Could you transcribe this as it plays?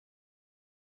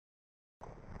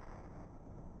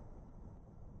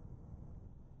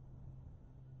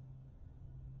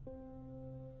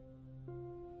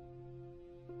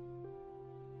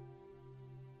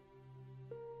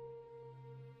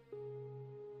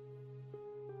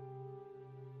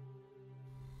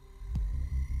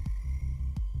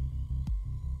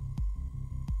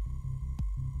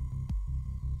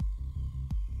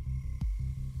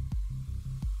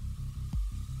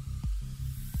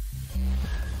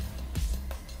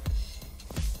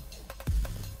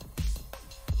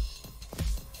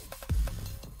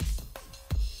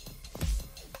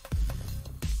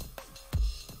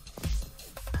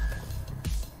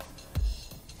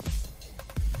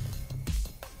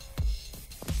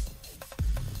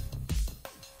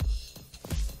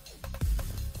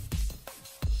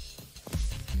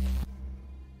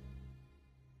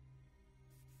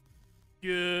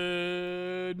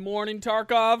Good morning,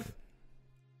 Tarkov.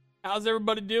 How's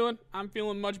everybody doing? I'm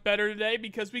feeling much better today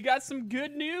because we got some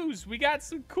good news. We got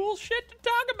some cool shit to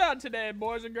talk about today,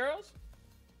 boys and girls.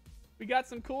 We got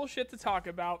some cool shit to talk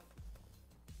about.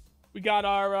 We got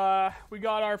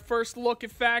our first look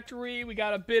at Factory. We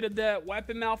got a bit of the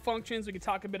weapon malfunctions. We can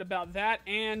talk a bit about that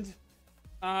and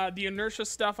the inertia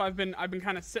stuff I've been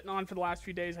kind of sitting on for the last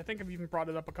few days. I think I've even brought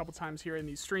it up a couple times here in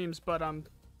these streams, but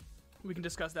we can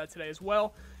discuss that today as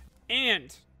well.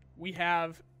 And we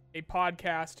have a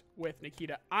podcast with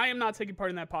Nikita. I am not taking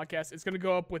part in that podcast. It's going to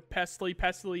go up with Pestily.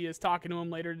 Pestily is talking to him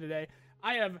later today.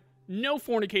 I have no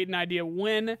fornicating idea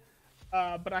when,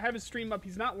 but I have his stream up.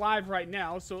 He's not live right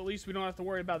now, so at least we don't have to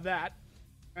worry about that.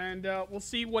 And we'll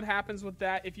see what happens with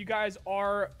that. If you guys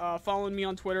are following me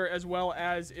on Twitter, as well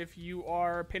as if you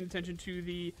are paying attention to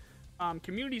the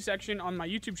community section on my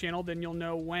YouTube channel, then you'll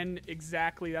know when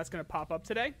exactly that's going to pop up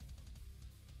today.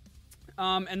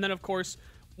 And then, of course,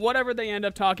 whatever they end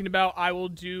up talking about, I will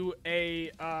do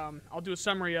I'll do a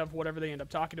summary of whatever they end up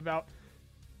talking about.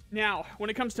 Now, when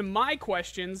it comes to my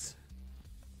questions,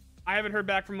 I haven't heard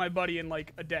back from my buddy in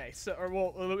like a day. So, or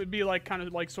well, it would be like kind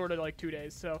of like sort of like 2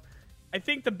 days. So I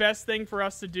think the best thing for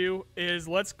us to do is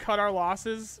let's cut our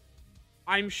losses.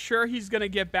 I'm sure he's going to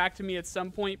get back to me at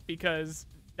some point because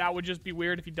that would just be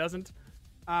weird if he doesn't.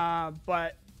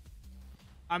 But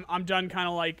I'm done kind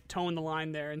of like towing the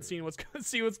line there and seeing what's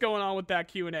going on with that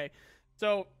Q&A.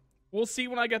 So we'll see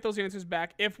when I get those answers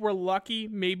back. If we're lucky,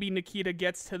 maybe Nikita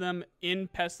gets to them in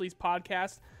Pestily's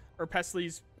podcast or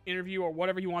Pestily's interview or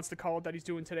whatever he wants to call it that he's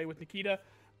doing today with Nikita.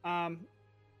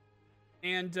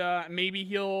 Maybe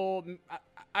he'll,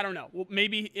 I don't know. Well,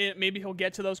 maybe he'll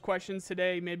get to those questions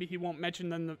today. Maybe he won't mention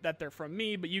them that they're from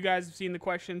me, but you guys have seen the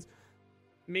questions.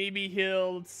 Maybe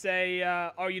he'll say,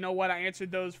 oh, you know what? I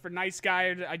answered those for Nice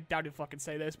Guy. I doubt he'll fucking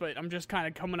say this, but I'm just kind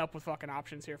of coming up with fucking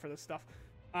options here for this stuff.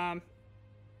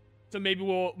 So maybe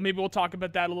we'll talk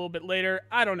about that a little bit later.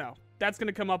 I don't know. That's going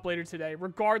to come up later today,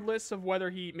 regardless of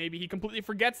whether maybe he completely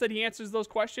forgets that he answers those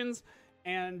questions,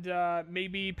 and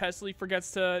maybe Pestily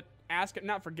forgets to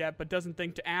not forget, but doesn't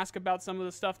think to ask about some of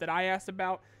the stuff that I asked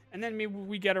about, and then maybe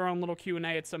we get our own little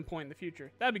Q&A at some point in the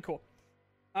future. That'd be cool.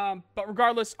 But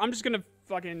regardless, I'm just going to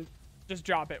fucking just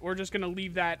drop it. We're just going to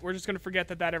leave that. We're just going to forget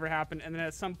that ever happened. And then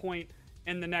at some point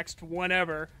in the next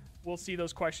whenever, we'll see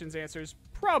those questions answers.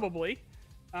 Probably.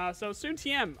 So soon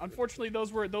TM. Unfortunately,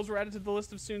 those were added to the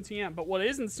list of soon TM. But what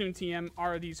isn't soon TM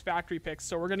are these factory picks.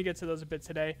 So we're going to get to those a bit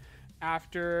today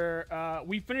after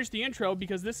we finish the intro,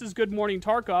 because this is Good Morning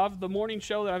Tarkov, the morning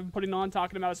show that I've been putting on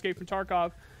talking about Escape from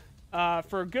Tarkov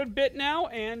for a good bit now,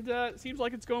 and it seems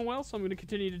like it's going well, so I'm going to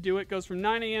continue to do it. It goes from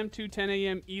 9 a.m. to 10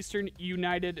 a.m. Eastern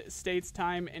United States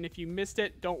time, and if you missed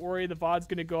it, don't worry, the VOD's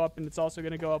going to go up, and it's also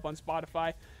going to go up on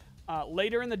Spotify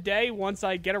later in the day once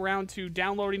I get around to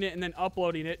downloading it and then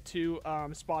uploading it to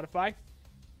Spotify.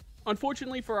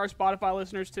 Unfortunately for our Spotify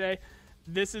listeners today,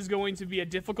 this is going to be a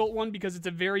difficult one because it's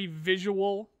a very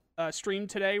visual stream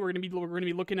today. We're going to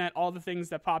be looking at all the things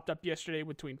that popped up yesterday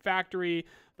between Factory,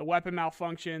 the weapon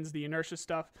malfunctions, the inertia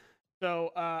stuff.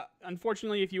 So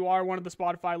unfortunately, if you are one of the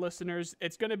Spotify listeners,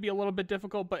 it's going to be a little bit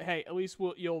difficult, but hey, at least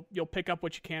you'll pick up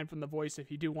what you can from the voice if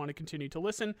you do want to continue to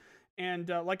listen. And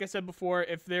like I said before,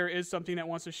 if there is something that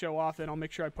wants to show off, then I'll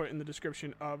make sure I put it in the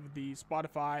description of the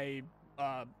Spotify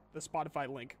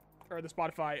link or the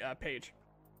Spotify page.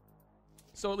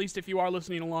 So at least if you are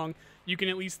listening along, you can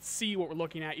at least see what we're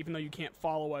looking at, even though you can't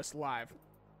follow us live.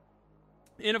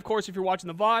 And of course, if you're watching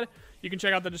the VOD, you can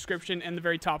check out the description and the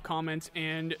very top comments,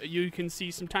 and you can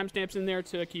see some timestamps in there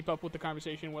to keep up with the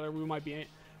conversation, whatever we might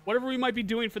be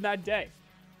doing for that day.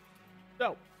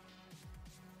 So,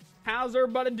 how's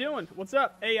everybody doing? What's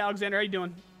up? Hey, Alexander, how you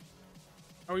doing?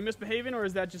 Are we misbehaving, or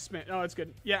is that just spam? Oh, it's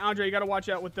good. Yeah, Andre, you got to watch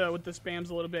out with the spams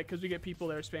a little bit, because we get people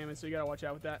that are spamming, so you got to watch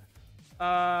out with that.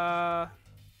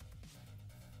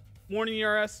 Morning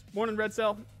ERS, morning Red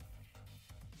Cell.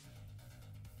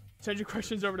 Send your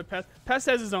questions over to Pest. Pest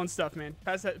has his own stuff, man.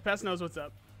 Pest knows what's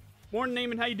up. Morning,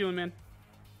 Naaman. How you doing, man?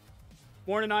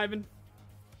 Morning, Ivan.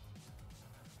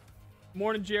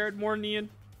 Morning, Jared. Morning, Ian.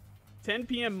 10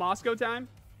 p.m. Moscow time.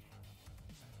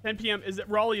 10 p.m. Is it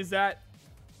Raleigh? Is that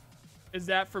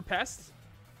for Pest?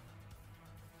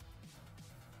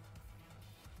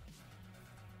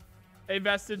 Hey,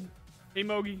 Vested. Hey,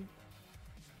 Mogi.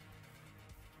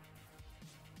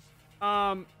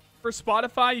 For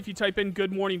Spotify, if you type in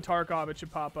 "Good Morning Tarkov," it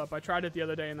should pop up. I tried it the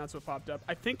other day, and that's what popped up.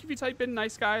 I think if you type in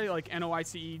 "Nice Guy," like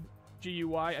NOICEGUY,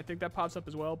 I think that pops up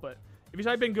as well. But if you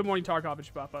type in "Good Morning Tarkov," it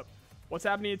should pop up. What's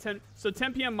happening at 10? So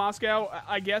 10 p.m. Moscow.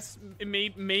 I guess it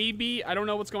maybe. I don't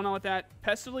know what's going on with that.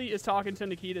 Pestily is talking to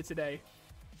Nikita today.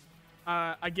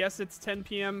 I guess it's 10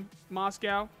 p.m.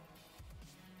 Moscow.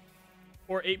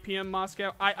 Or 8 p.m.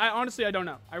 Moscow. I honestly, I don't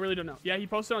know. I really don't know. Yeah, he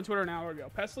posted on Twitter an hour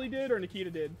ago. Pestily did or Nikita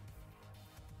did?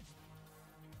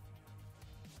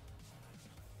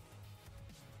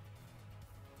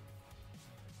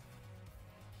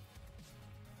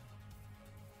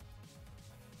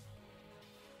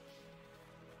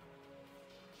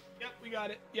 Yep, we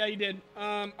got it. Yeah, you did.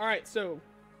 All right, so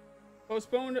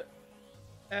postponed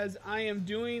as I am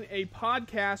doing a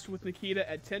podcast with Nikita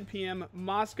at 10 p.m.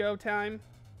 Moscow time.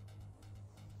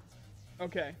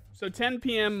 Okay, so 10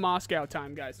 p.m. Moscow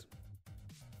time, guys.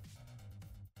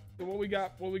 So what we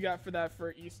got for that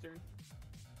for Eastern?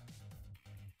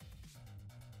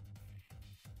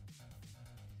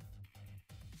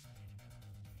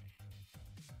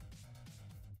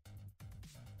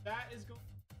 That is going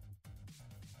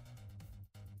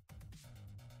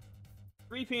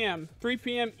 3 p.m. 3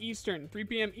 p.m. Eastern. 3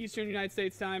 p.m. Eastern United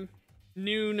States time.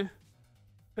 Noon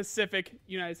Pacific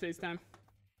United States time.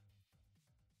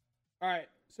 All right,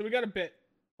 so we got a bit.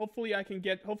 Hopefully I can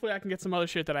get some other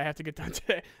shit that I have to get done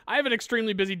today. I have an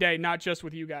extremely busy day, not just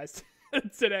with you guys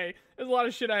today. There's a lot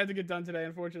of shit I have to get done today,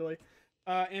 unfortunately.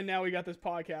 And now we got this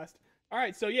podcast. All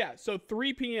right, so yeah, so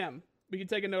 3 p.m. We can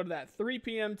take a note of that. 3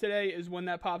 p.m. today is when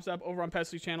that pops up over on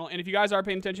Pesley's channel. And if you guys are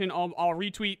paying attention, I'll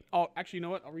retweet. Actually, you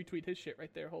know what? I'll retweet his shit right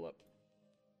there. Hold up.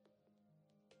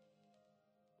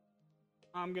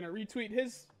 I'm going to retweet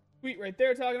his tweet right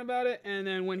there talking about it, and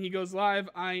then when he goes live,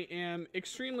 I am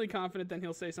extremely confident then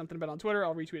he'll say something about it on Twitter.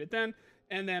 I'll retweet it then,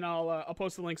 and then I'll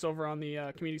post the links over on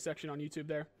the community section on YouTube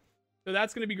there. So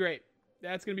that's gonna be great.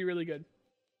 That's gonna be really good.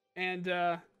 And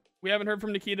we haven't heard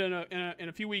from Nikita in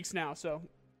a few weeks now, so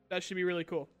that should be really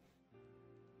cool.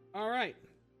 All right,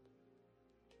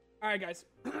 guys.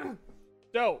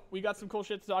 So we got some cool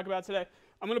shit to talk about today.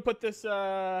 I'm gonna put this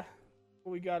what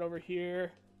we got over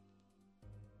here.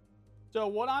 So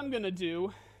what I'm going to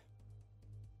do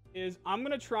is I'm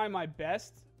going to try my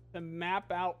best to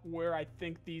map out where I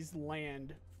think these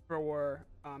land for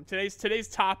today's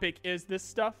topic is this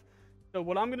stuff. So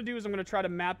what I'm going to do is I'm going to try to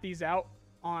map these out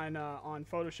on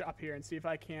Photoshop here and see if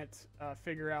I can't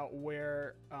figure out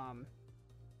where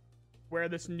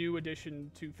this new addition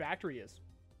to Factory is.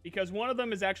 Because one of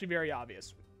them is actually very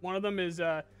obvious. One of them is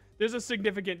this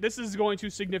is going to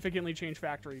significantly change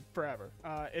Factory forever.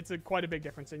 It's quite a big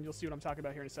difference, and you'll see what I'm talking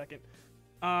about here in a second.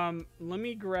 Let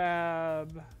me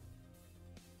grab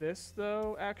this,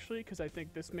 though, actually, because I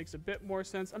think this makes a bit more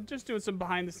sense. I'm just doing some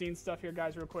behind-the-scenes stuff here,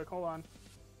 guys, real quick. Hold on.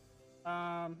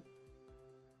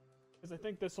 Because I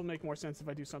think this will make more sense if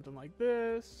I do something like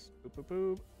this. Boop, boop,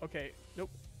 boop. Okay, nope.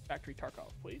 Factory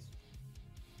Tarkov, please.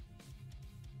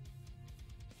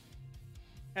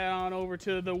 Head on over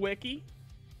to the wiki.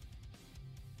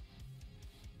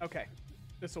 Okay,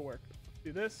 this will work. Let's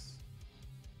do this.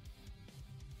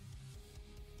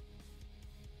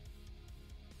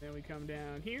 Then we come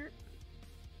down here.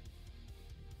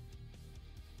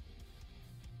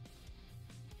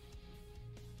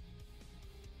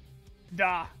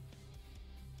 Da,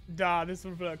 this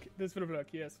would look.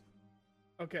 Yes.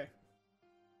 Okay.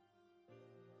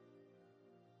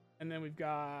 And then we've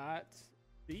got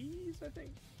these, I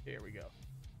think. Here we go.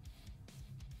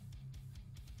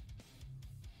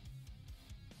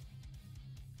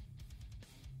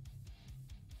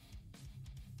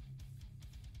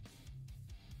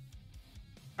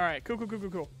 All right, cool.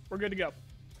 We're good to go.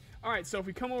 All right, so if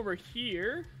we come over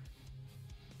here,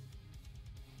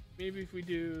 maybe if we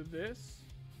do this.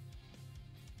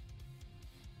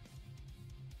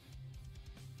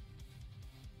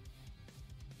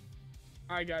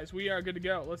 All right, guys, we are good to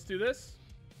go. Let's do this.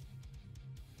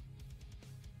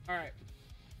 All right.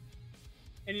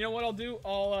 And you know what I'll do?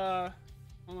 Hold on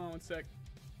one sec.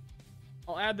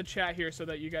 I'll add the chat here so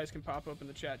that you guys can pop up in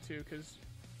the chat too, because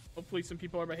hopefully some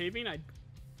people are behaving. I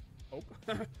hope.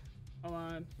 Hold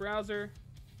on. Browser.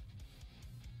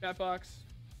 Chat box.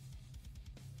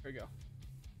 There we go.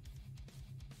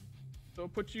 So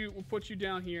we'll put you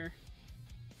down here,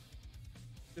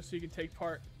 just so you can take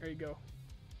part. There you go.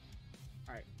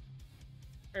 All right,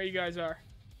 there you guys are.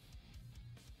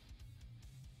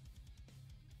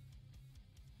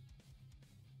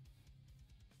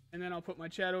 And then I'll put my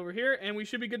chat over here, and we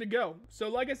should be good to go. So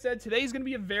like I said, today's going to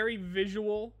be a very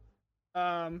visual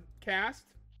cast,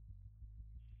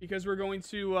 because we're going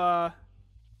to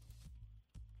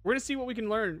see what we can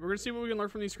learn. We're going to see what we can learn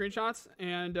from these screenshots,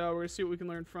 and we're going to see what we can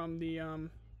learn from the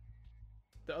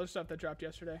other stuff that dropped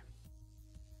yesterday.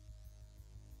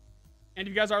 And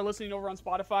if you guys are listening over on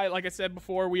Spotify, like I said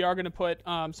before, we are going to put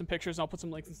some pictures, and I'll put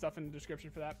some links and stuff in the description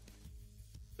for that,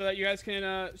 so that you guys can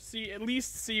at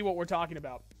least see what we're talking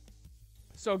about.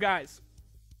 So guys,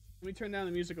 let me turn down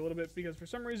the music a little bit, because for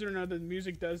some reason or another, the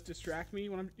music does distract me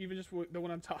when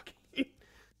I'm talking.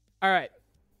 All right.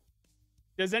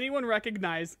 Does anyone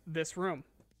recognize this room?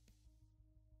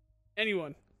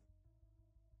 Anyone?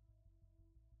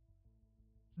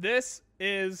 This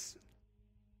is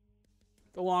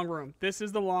the long room. This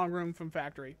is the long room from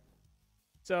Factory.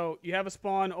 So you have a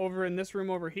spawn over in this room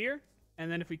over here, and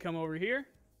then if we come over here,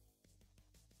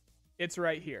 it's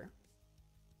right here.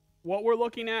 What we're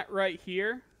looking at right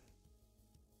here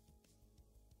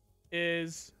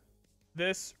is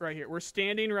this right here. We're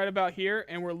standing right about here,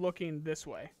 and we're looking this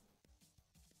way.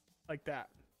 Like that.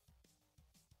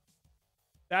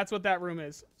 That's what that room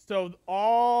is. So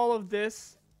all of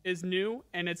this is new,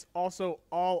 and it's also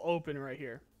all open right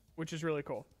here, which is really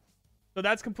cool. So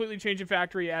that's completely changing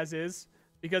Factory as is,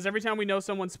 because every time we know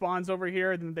someone spawns over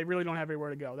here, then they really don't have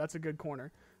anywhere to go. That's a good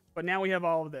corner. But now we have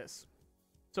all of this.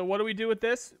 So what do we do with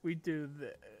this? We do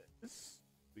this.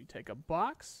 We take a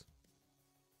box.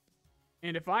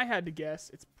 And if I had to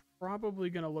guess, it's probably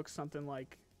going to look something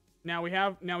like... Now we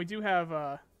do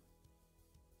have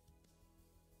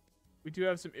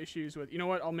some issues with... You know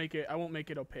what? I won't make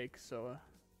it opaque, so...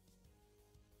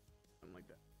 something like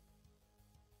that.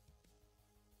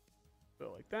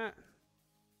 So like that.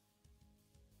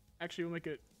 Actually, we'll make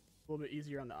it a little bit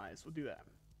easier on the eyes. We'll do that.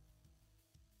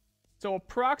 So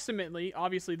approximately,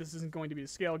 obviously this isn't going to be the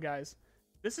scale, guys.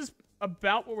 This is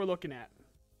about what we're looking at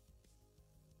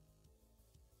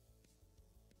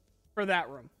for that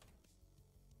room.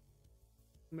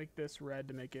 Make this red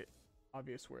to make it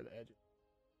obvious where the edge is.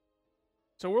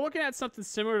 So we're looking at something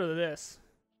similar to this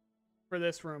for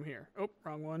this room here. Oh,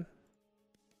 wrong one.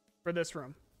 For this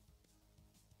room.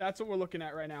 That's what we're looking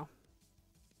at right now.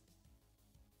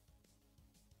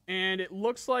 And it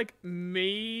looks like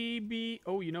maybe...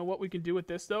 Oh, you know what we can do with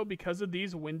this, though? Because of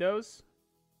these windows,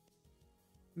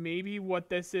 maybe what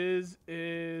this is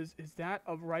that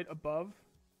right above?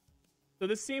 So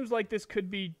this seems like this could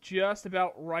be just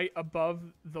about right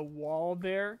above the wall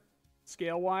there,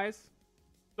 scale-wise.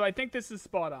 So I think this is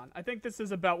spot on. I think this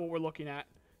is about what we're looking at.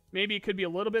 Maybe it could be a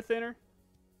little bit thinner.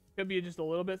 Could be just a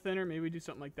little bit thinner. Maybe we do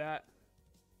something like that.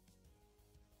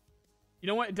 You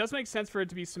know what? It does make sense for it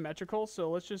to be symmetrical. So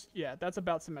let's just, yeah, that's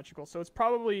about symmetrical. So that's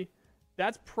probably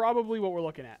what we're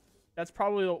looking at. That's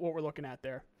probably what we're looking at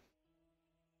there.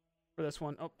 For this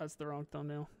one. Oh, that's the wrong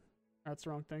thumbnail. That's the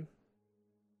wrong thing.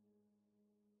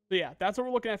 So yeah, that's what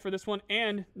we're looking at for this one.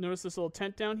 And notice this little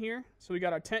tent down here. So we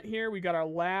got our tent here. We got our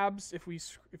labs. If we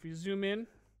zoom in,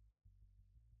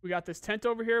 we got this tent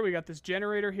over here. We got this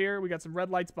generator here. We got some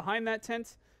red lights behind that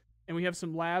tent. And we have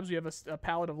some labs. We have a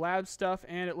pallet of lab stuff.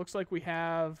 And it looks like we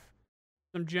have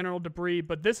some general debris.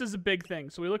 But this is a big thing.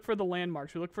 So we look for the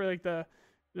landmarks. We look for like the...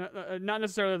 not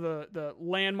necessarily the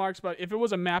landmarks, but if it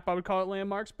was a map, I would call it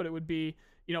landmarks. But it would be,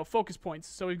 you know, focus points.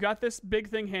 So we've got this big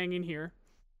thing hanging here.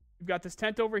 We've got this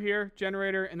tent over here,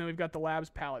 generator, and then we've got the labs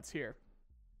pallets here.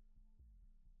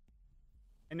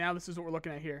 And now this is what we're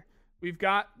looking at here. We've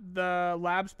got the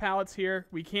labs pallets here.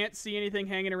 We can't see anything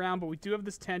hanging around, but we do have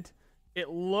this tent. It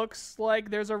looks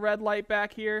like there's a red light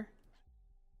back here.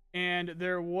 And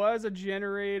there was a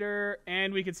generator,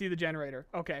 and we can see the generator.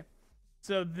 Okay.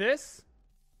 So this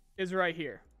is right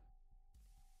here.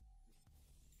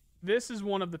 This is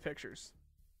one of the pictures.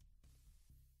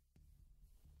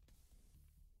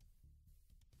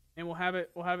 And we'll have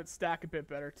it stack a bit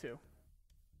better too.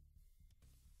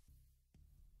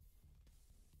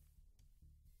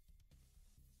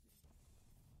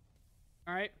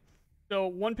 All right. So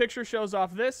one picture shows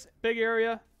off this big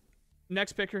area.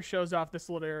 Next picture shows off this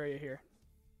little area here.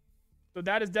 So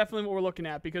that is definitely what we're looking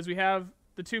at, because we have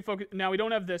the two focus. Now we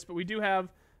don't have this, but we do have,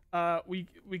 we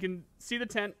can see the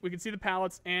tent, we can see the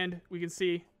pallets, and we can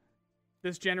see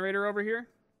this generator over here.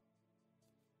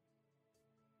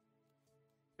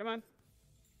 Come on.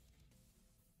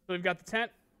 So we've got the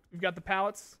tent, we've got the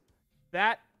pallets.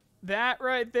 That that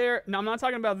right there. No, I'm not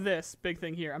talking about this big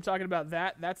thing here. I'm talking about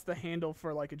that. That's the handle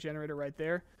for like a generator right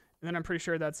there. And then I'm pretty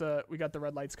sure that's we got the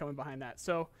red lights coming behind that.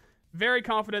 So very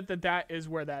confident that that is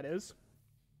where that is.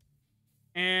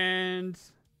 And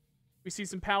we see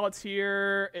some pallets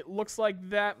here. It looks like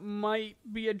that might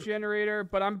be a generator,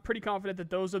 but I'm pretty confident that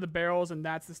those are the barrels and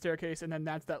that's the staircase, and then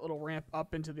that's that little ramp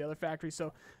up into the other factory.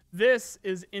 So this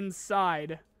is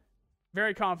inside.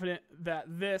 Very confident that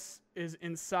this is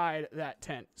inside that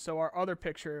tent. So our other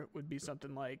picture would be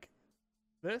something like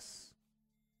this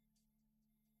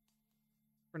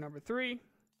for number 3.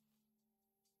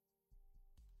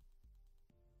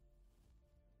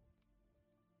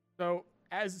 So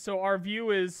our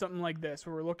view is something like this,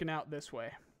 where we're looking out this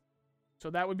way. So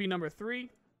that would be number 3.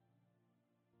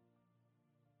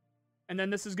 And then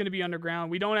this is going to be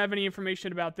underground. We don't have any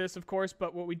information about this, of course,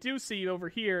 but what we do see over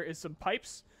here is some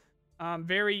pipes.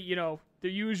 Very, you know, the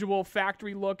usual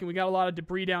factory look, and we got a lot of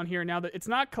debris down here. Now that it's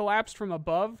not collapsed from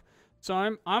above, so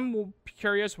I'm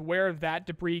curious where that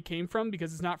debris came from,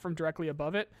 because it's not from directly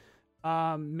above it.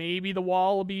 Maybe the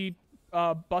wall will be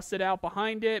busted out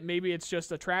behind it. Maybe it's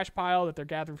just a trash pile that they're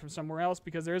gathering from somewhere else,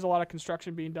 because there is a lot of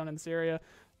construction being done in this area.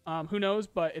 Who knows?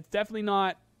 But it's definitely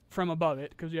not from above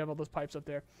it, because you have all those pipes up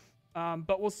there.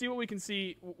 But we'll see what we can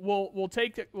see. We'll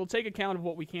take account of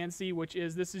what we can see, which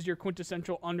is this is your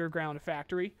quintessential underground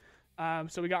factory.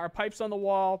 So we got our pipes on the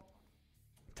wall,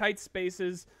 tight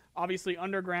spaces, obviously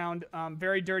underground,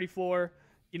 very dirty floor.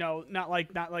 You know, not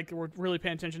like we're really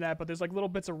paying attention to that, but there's like little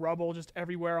bits of rubble just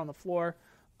everywhere on the floor.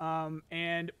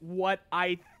 And what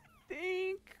I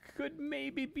think could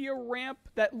maybe be a ramp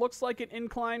that looks like an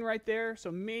incline right there.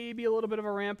 So maybe a little bit of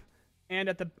a ramp. And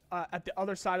at the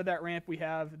other side of that ramp, we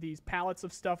have these pallets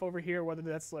of stuff over here, whether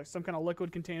that's like some kind of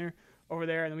liquid container over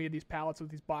there. And then we have these pallets with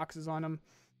these boxes on them.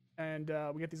 And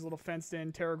we get these little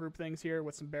fenced-in Terror Group things here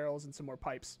with some barrels and some more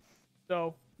pipes.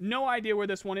 So no idea where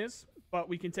this one is, but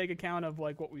we can take account of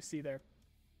like what we see there.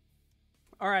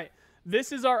 All right,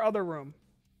 this is our other room.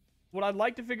 What I'd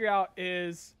like to figure out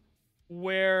is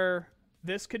where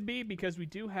this could be, because we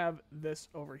do have this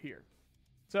over here.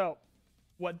 So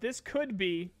what this could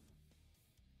be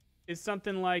is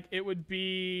something like, it would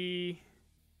be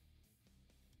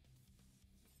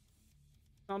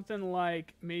something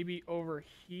like maybe over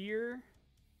here,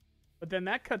 but then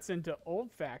that cuts into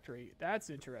old factory. That's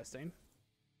interesting.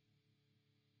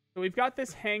 So we've got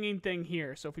this hanging thing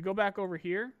here. So if we go back over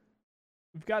here,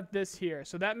 we've got this here.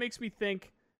 So that makes me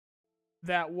think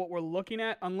that what we're looking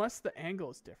at, unless the angle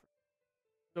is different,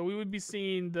 so we would be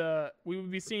seeing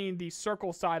the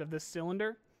circle side of this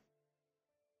cylinder.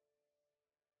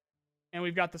 And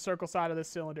we've got the circle side of this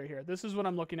cylinder here. This is what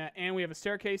I'm looking at. And we have a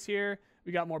staircase here.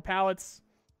 We got more pallets.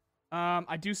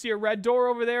 I do see a red door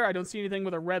over there. I don't see anything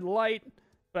with a red light,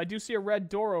 but I do see a red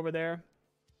door over there.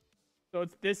 So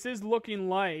this is looking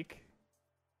like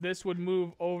this would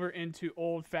move over into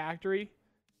old factory.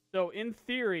 So in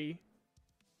theory,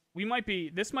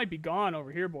 this might be gone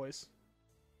over here, boys.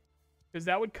 Because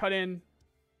that would cut in.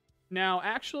 Now,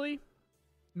 actually,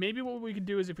 maybe what we could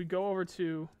do is if we go over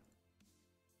to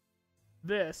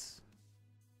this,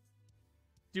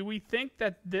 do we think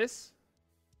that this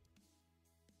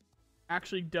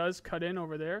actually does cut in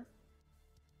over there?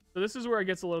 So this is where it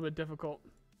gets a little bit difficult.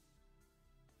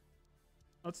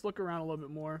 Let's look around a little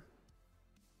bit more.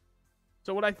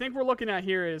 So what I think we're looking at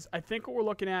here is,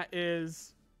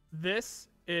 this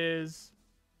is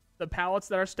the pallets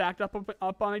that are stacked up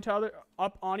on each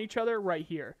other right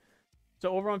here. So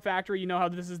over on factory, you know how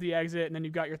this is the exit, and then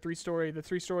you've got your three-story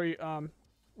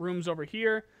rooms over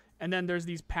here, and then there's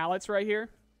these pallets right here.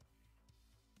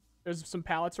 There's some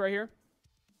pallets right here.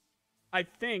 I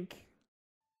think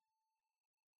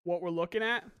what we're looking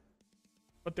at,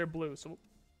 but they're blue, so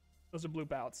those are blue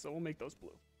pallets, so we'll make those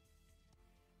blue.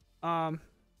 I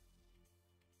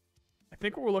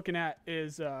think what we're looking at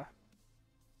is a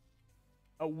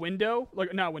window,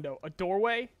 like not a window, a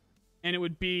doorway, and it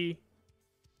would be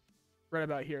right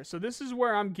about here. So this is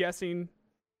where I'm guessing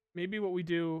maybe what we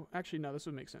do. Actually, no, this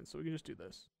would make sense. So we can just do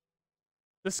this.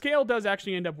 The scale does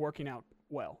actually end up working out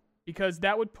well, because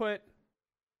that would put,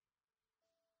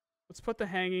 let's put the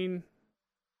hanging,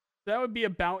 that would be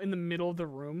about in the middle of the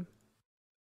room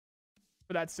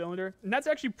for that cylinder. And that's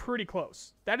actually pretty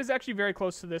close. That is actually very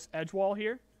close to this edge wall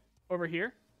here, over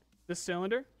here, this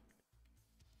cylinder.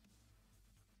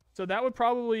 So that'd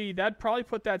probably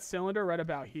put that cylinder right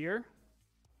about here.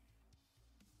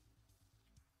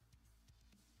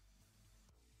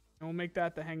 And we'll make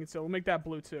that the hanging cylinder. We'll make that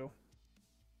blue too.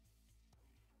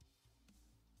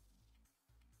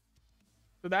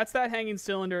 So that's that hanging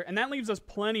cylinder, and that leaves us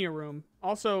plenty of room.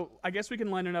 Also, I guess we can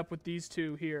line it up with these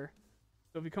two here.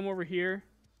 So if we come over here,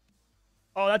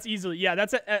 oh, that's easily, yeah,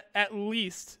 that's at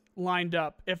least lined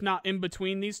up, if not in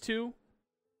between these two.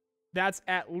 That's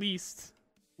at least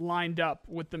lined up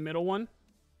with the middle one.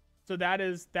 So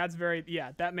that's very,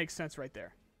 yeah, that makes sense right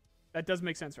there. That does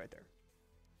make sense right there.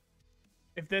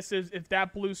 If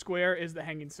that blue square is the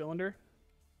hanging cylinder,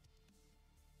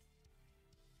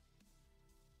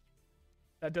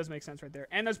 that does make sense right there.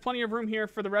 And there's plenty of room here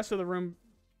for the rest of the room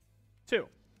too.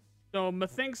 So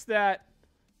methinks that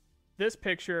this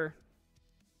picture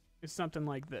is something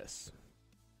like this.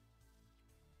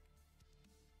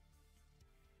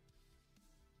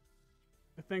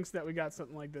 Methinks that we got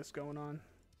something like this going on.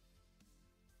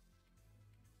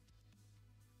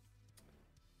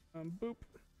 Boop.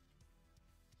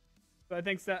 So I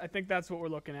think that's what we're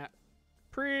looking at.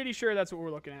 Pretty sure that's what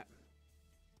we're looking at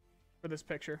for this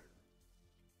picture.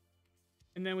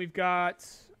 And then we've got,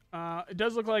 it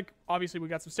does look like, obviously we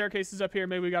got some staircases up here.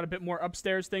 Maybe we got a bit more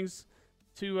upstairs things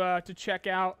to check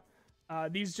out.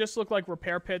 These just look like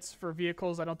repair pits for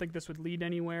vehicles. I don't think this would lead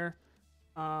anywhere.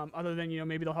 Other than, you know,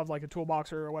 maybe they'll have like a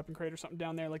toolbox or a weapon crate or something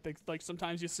down there like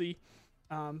sometimes you see.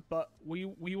 But we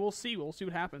will see. We'll see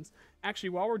what happens. Actually,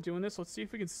 while we're doing this, let's see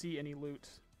if we can see any loot.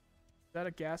 Is that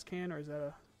a gas can or is that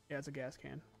a... Yeah, it's a gas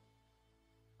can.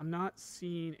 I'm not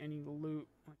seeing any loot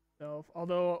myself.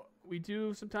 Although we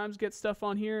do sometimes get stuff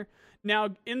on here. Now,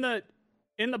 in the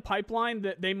pipeline,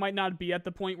 that they might not be at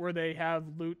the point where they have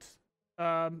loot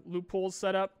pools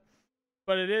set up.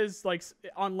 But it is like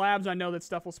on labs, I know that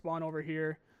stuff will spawn over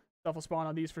here. Stuff will spawn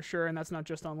on these for sure, and that's not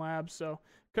just on labs. So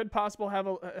could possible have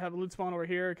a loot spawn over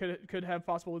here. Could have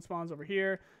possible loot spawns over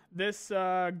here. This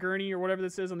gurney or whatever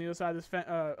this is on the other side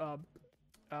of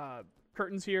this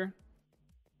curtains here.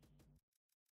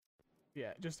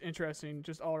 Yeah, just interesting.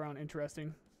 Just all around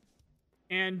interesting.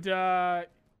 And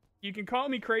you can call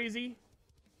me crazy,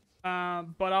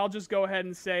 but I'll just go ahead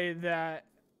and say that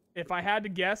if I had to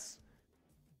guess,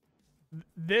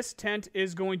 this tent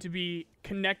is going to be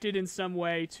connected in some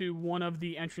way to one of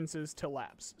the entrances to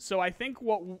labs. So I think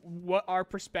what our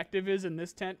perspective is in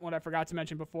this tent, what I forgot to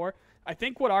mention before, I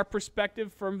think what our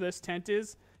perspective from this tent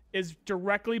is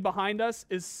directly behind us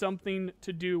is something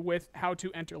to do with how to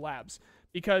enter labs.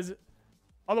 Because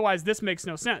otherwise this makes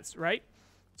no sense, right?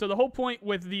 So the whole point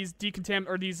with these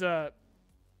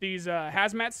these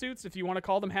hazmat suits, if you want to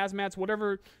call them hazmats,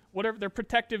 whatever, they're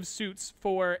protective suits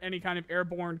for any kind of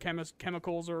airborne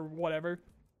chemicals or whatever.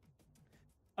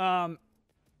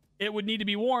 It would need to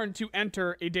be worn to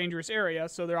enter a dangerous area,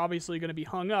 so they're obviously going to be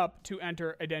hung up to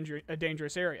enter a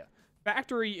dangerous area.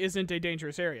 Factory isn't a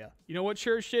dangerous area. You know what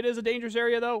sure as shit is a dangerous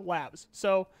area, though? Labs.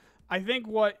 So I think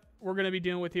what we're going to be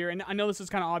dealing with here, and I know this is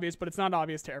kind of obvious, but it's not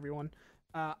obvious to everyone.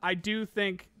 I do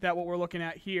think that what we're looking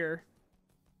at here,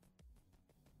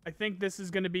 I think this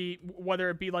is going to be, whether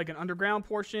it be like an underground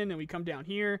portion and we come down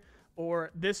here,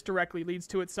 or this directly leads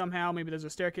to it somehow. Maybe there's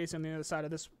a staircase on the other side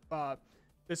of this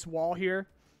this wall here.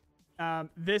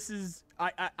 This is,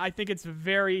 I think it's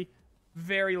very,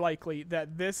 very likely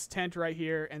that this tent right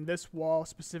here and this wall,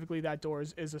 specifically that door,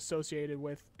 is associated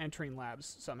with entering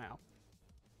labs somehow.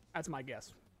 That's my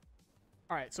guess.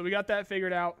 All right, so we got that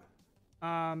figured out.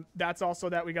 That's also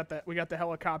that we got the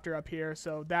helicopter up here,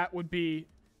 so that would be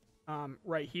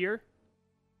right here.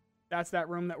 That's that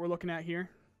room that we're looking at here.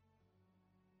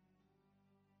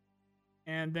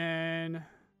 And then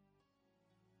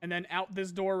out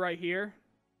this door right here,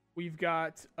 we've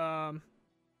got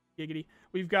giggity.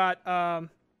 We've got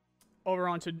over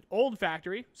onto old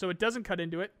factory, so it doesn't cut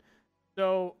into it.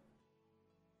 So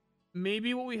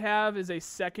maybe what we have is a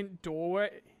second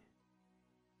doorway,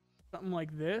 something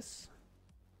like this.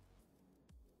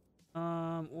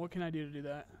 What can I do to do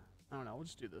that? I don't know. We'll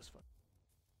just do this.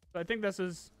 So I think this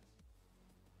is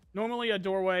normally a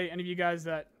doorway. Any of you guys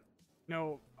that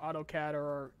know AutoCAD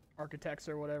or architects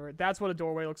or whatever, that's what a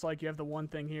doorway looks like. You have the one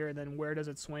thing here, and then where does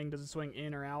it swing? Does it swing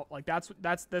in or out? Like that's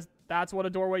what a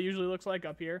doorway usually looks like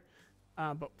up here.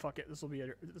 But fuck it, this will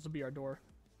be our door.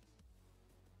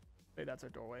 Say that's our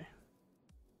doorway.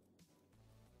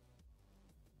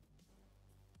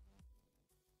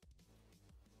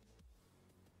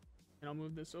 And I'll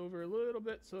move this over a little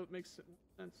bit so it makes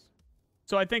sense.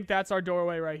 So I think that's our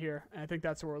doorway right here. And I think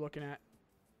that's what we're looking at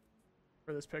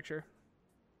for this picture.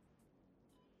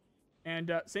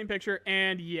 And same picture.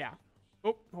 And yeah.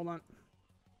 Oh, hold on.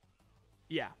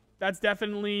 Yeah. That's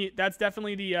definitely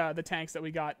the tanks that we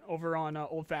got over on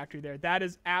Old Factory there. That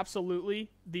is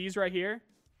absolutely these right here.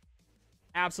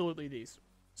 Absolutely these.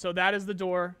 So that is the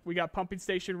door. We got pumping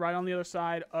station right on the other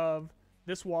side of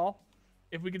this wall.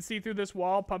 If we could see through this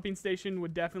wall, pumping station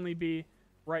would definitely be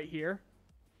right here.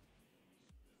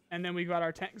 And then we've got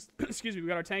our tanks. Excuse me. We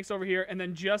got our tanks over here, and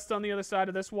then just on the other side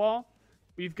of this wall,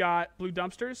 we've got blue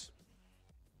dumpsters.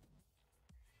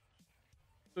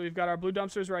 So we've got our blue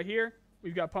dumpsters right here.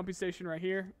 We've got pumping station right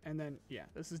here, and then yeah,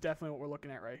 this is definitely what we're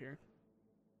looking at right here.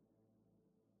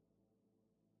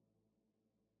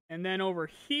 And then over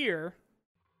here,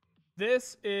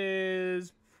 this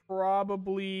is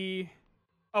probably...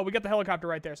 Oh, we got the helicopter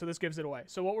right there, so this gives it away.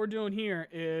 So what we're doing here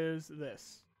is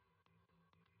this.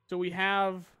 So we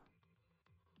have...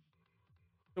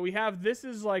 this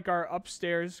is like our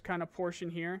upstairs kind of portion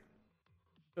here.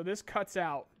 So this cuts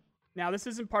out. Now, this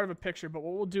isn't part of a picture, but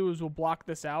what we'll do is we'll block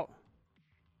this out.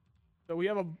 So we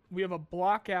have a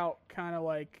block out kind of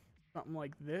like something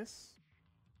like this.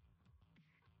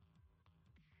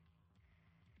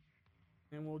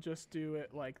 And we'll just do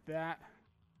it like that.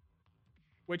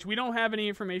 Which we don't have any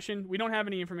information. We don't have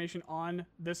any information on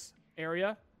this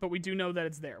area, but we do know that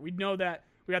it's there. We know that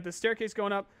we got the staircase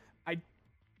going up. I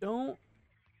don't...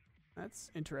 That's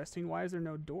interesting. Why is there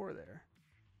no door there?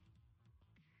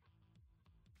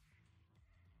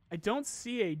 I don't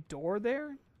see a door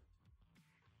there.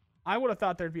 I would have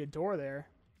thought there'd be a door there.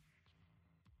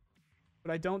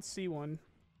 But I don't see one.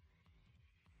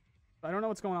 I don't know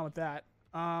what's going on with that.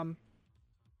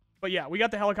 But yeah, we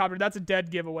got the helicopter. That's a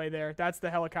dead giveaway there. That's the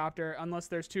helicopter. Unless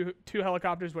there's two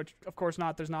helicopters, which of course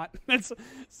not. There's not.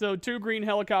 So 2 green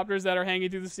helicopters that are hanging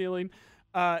through the ceiling.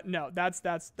 No, that's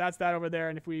that over there.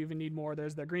 And if we even need more,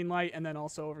 there's the green light. And then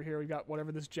also over here, we got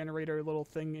whatever this generator little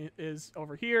thing is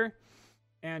over here.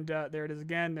 And there it is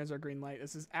again. There's our green light.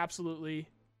 This is absolutely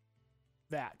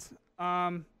that.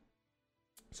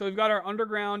 So we've got our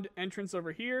underground entrance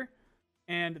over here.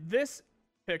 And this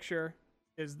picture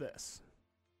is this.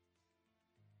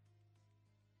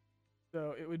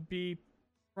 So it would be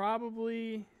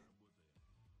probably...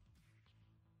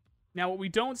 Now what we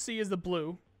don't see is the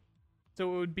blue.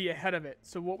 So it would be ahead of it.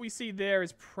 So what we see there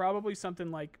is probably something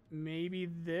like maybe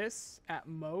this at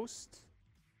most.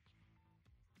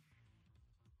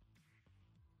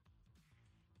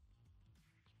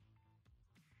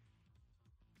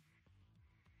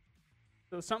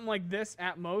 So something like this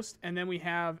at most, and then we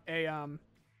have a and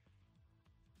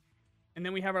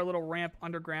then we have our little ramp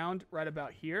underground right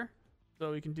about here.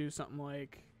 So we can do something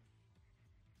like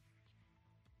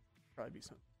probably be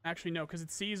something. Actually no, because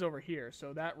it sees over here.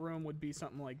 So that room would be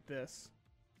something like this.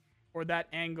 Or that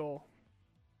angle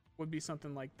would be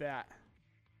something like that.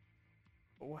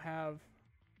 But we'll have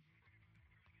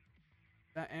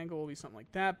that angle will be something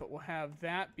like that, but we'll have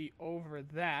that be over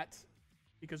that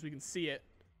because we can see it.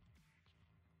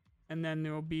 And then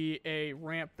there will be a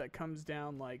ramp that comes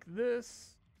down like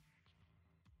this.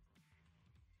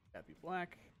 That'd be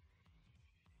black.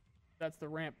 That's the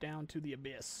ramp down to the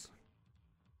abyss.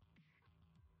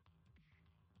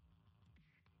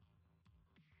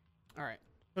 All right.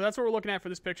 So that's what we're looking at for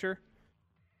this picture.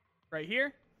 Right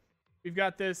here. We've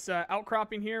got this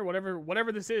outcropping here,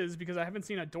 whatever this is, because I haven't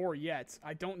seen a door yet.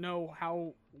 I don't know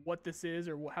what this is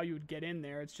or how you would get in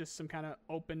there. It's just some kind of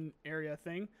open area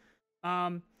thing.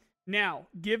 Now,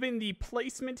 given the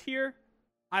placement here,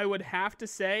 I would have to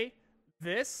say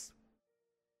this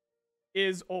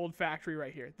is Old Factory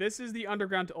right here. This is the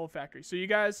underground to Old Factory. So you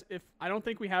guys, I don't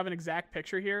think we have an exact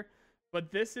picture here,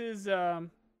 but this is,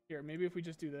 here, maybe if we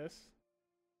just do this.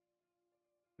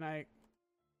 Can I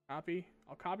copy?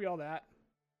 I'll copy all that.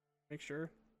 Make sure.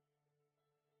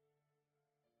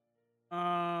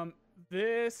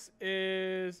 This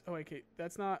is, oh, okay,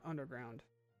 that's not underground.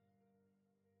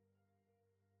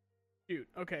 Shoot.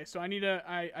 Okay, so I need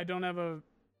I don't have a...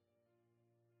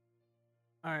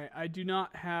 Alright, I do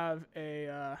not have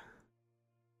a...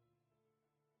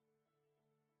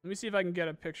 Let me see if I can get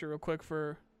a picture real quick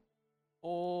for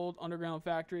Old Underground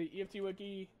Factory. EFT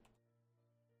Wiki.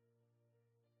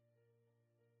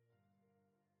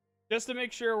 Just to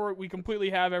make sure we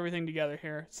completely have everything together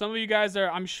here. Some of you guys are...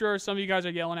 I'm sure some of you guys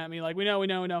are yelling at me like, we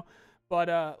know.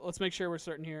 But let's make sure we're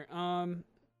certain here.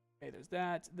 Okay, there's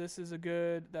that. This is a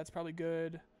good... That's probably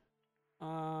good.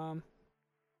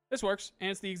 This works, and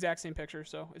it's the exact same picture,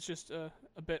 so it's just a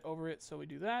bit over it, so we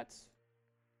do that.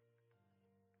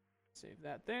 Save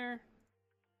that there.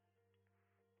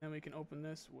 Then we can open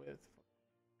this with...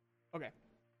 Okay.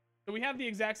 So we have the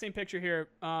exact same picture here,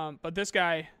 but this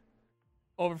guy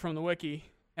over from the wiki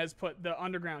has put the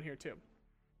underground here too.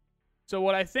 So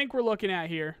what I think we're looking at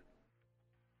here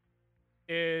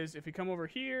is if we come over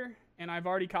here, and I've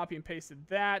already copy and pasted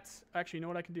that. Actually, you know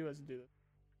what I can do is do this.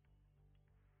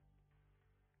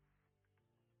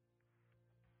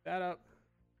 That up.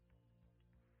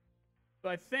 So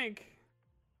I think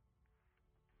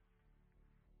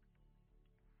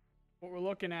what we're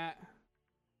looking at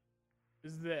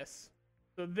is this.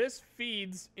 So this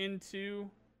feeds into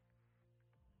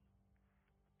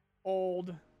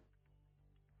old.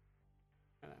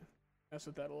 Mess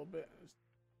with that a little bit.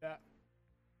 That.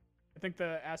 I think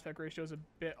the aspect ratio is a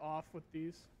bit off with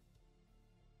these.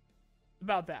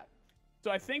 About that. So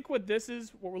I think what this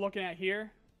is, what we're looking at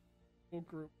here, we'll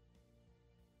group.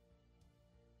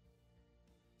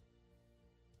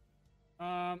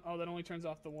 Oh, that only turns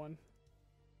off the one.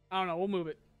 I don't know. We'll move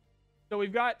it. So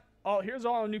we've got here's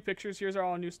all our new pictures. Here's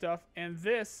all our new stuff. And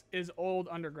this is old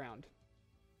underground.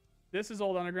 This is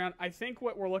old underground. I think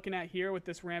what we're looking at here with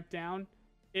this ramp down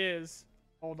is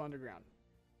old underground.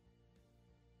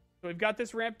 So we've got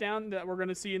this ramp down that we're going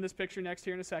to see in this picture next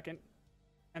here in a second.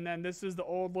 And then this is the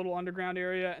old little underground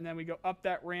area. And then we go up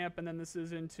that ramp. And then this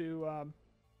is into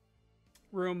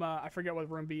room. I forget what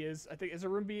room B is. I think, is it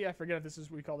room B? I forget if this is,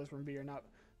 we call this room B or not.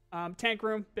 Tank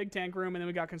room, big tank room. And then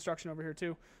we got construction over here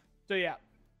too. So yeah,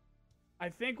 I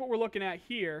think what we're looking at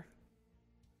here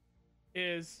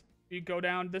is you go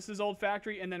down. This is old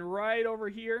factory. And then right over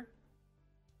here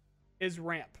is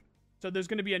ramp. So there's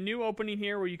going to be a new opening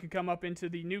here where you can come up into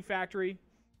the new factory.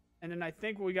 And then I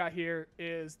think what we got here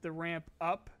is the ramp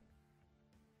up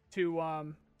to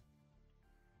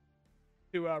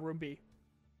room B,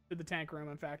 to the tank room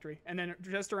and factory. And then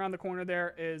just around the corner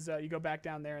there is you go back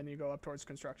down there and then you go up towards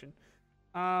construction.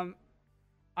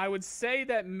 I would say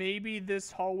that maybe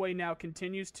this hallway now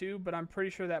continues too, but I'm pretty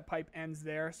sure that pipe ends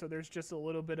there. So there's just a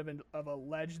little bit of a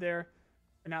ledge there.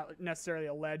 Not necessarily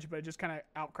a ledge, but it just kind of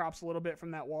outcrops a little bit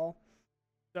from that wall.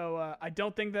 So I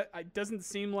don't think that, it doesn't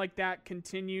seem like that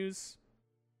continues.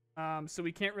 So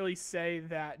we can't really say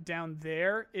that down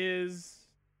there is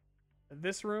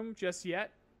this room just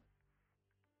yet.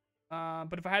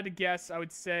 But if I had to guess, I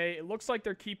would say it looks like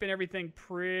they're keeping everything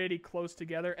pretty close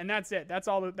together. And that's it. That's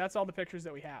all the pictures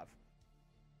that we have.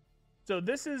 So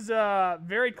this is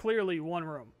very clearly one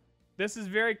room. This is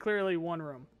very clearly one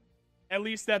room. At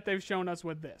least that they've shown us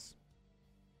with this.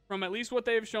 From at least what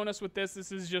they've shown us with this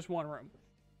is just one room.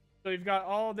 So you've got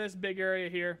all this big area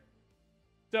here.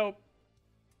 So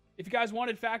if you guys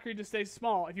wanted factory to stay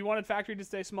small,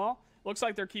 looks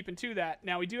like they're keeping to that.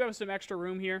 Now we do have some extra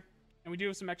room here, and we do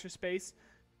have some extra space.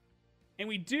 And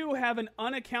we do have an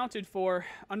unaccounted for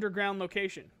underground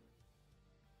location.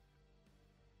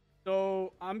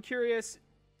 So I'm curious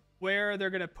where they're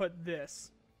going to put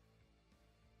this.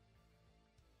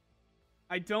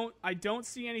 I don't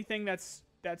see anything that's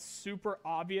super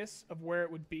obvious of where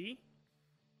it would be.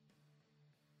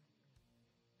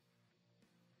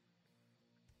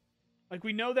 Like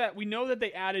we know that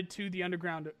they added to the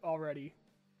underground already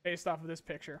based off of this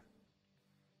picture.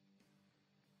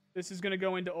 This is going to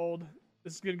go into old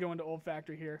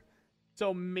factory here.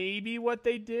 So maybe what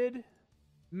they did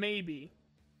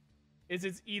is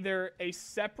it's either a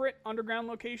separate underground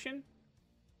location.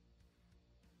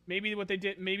 Maybe what they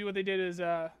did is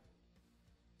I'll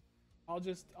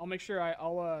make sure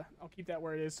I'll keep that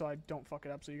where it is so I don't fuck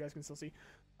it up so you guys can still see.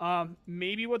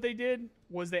 Maybe what they did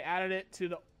was they added it to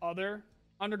the other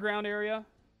underground area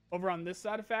over on this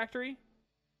side of factory.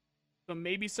 So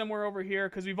maybe somewhere over here,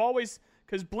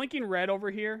 because blinking red over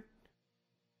here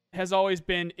has always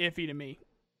been iffy to me.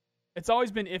 It's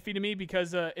always been iffy to me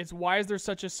because it's why is there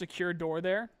such a secure door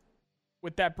there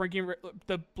with that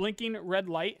blinking red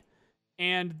light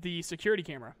and the security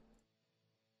camera.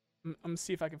 I'm gonna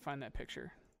see if I can find that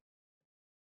picture.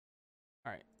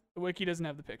 All right. The wiki doesn't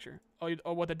have the picture.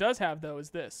 Oh, what it does have, though, is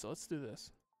this. So let's do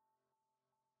this.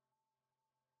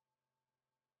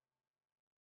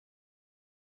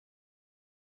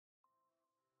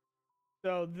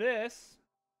 So this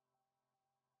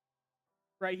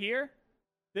right here,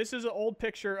 this is an old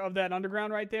picture of that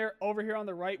underground right there. Over here on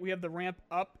the right, we have the ramp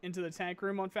up into the tank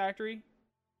room on factory,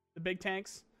 the big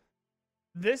tanks.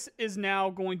 This is now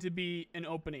going to be an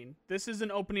opening. This is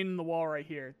an opening in the wall right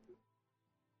here.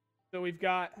 So we've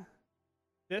got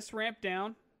this ramp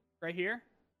down right here.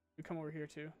 We come over here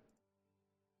too.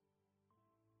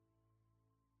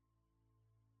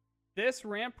 This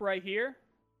ramp right here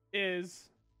is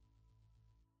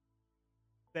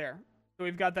there. So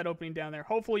we've got that opening down there.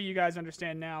 Hopefully you guys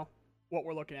understand now what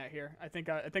we're looking at here. I think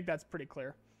that's pretty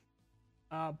clear.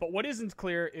 But what isn't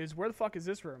clear is where the fuck is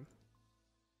this room?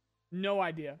 No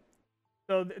idea.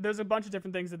 So there's a bunch of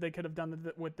different things that they could have done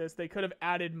with this. They could have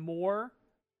added more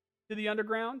to the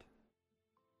underground.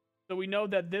 So we know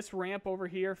that this ramp over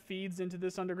here feeds into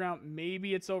this underground.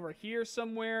 Maybe it's over here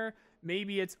somewhere.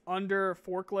 Maybe it's under a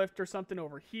forklift or something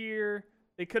over here.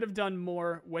 They could have done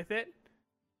more with it.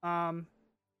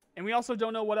 And we also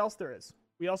don't know what else there is.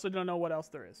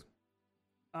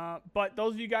 But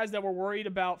those of you guys that were worried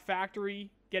about factory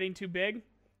getting too big,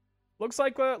 looks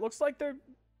like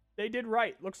they did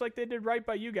right. Looks like they did right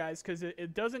by you guys, because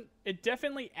it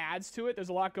definitely adds to it. There's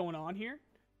a lot going on here.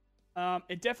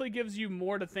 It definitely gives you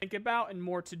more to think about and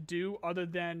more to do other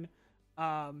than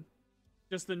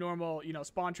just the normal,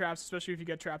 spawn traps, especially if you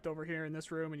get trapped over here in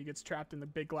this room and you get trapped in the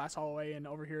big glass hallway and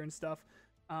over here and stuff.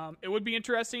 It would be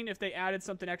interesting if they added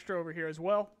something extra over here as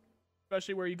well,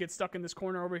 especially where you get stuck in this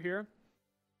corner over here.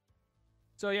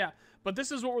 So yeah, but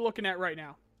this is what we're looking at right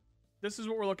now. This is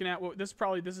what we're looking at. This is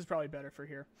probably better for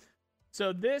here.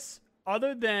 So this, we'll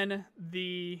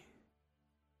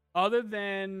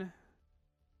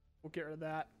get rid of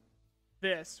that.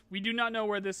 This, we do not know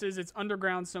where this is. It's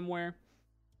underground somewhere.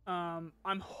 I'm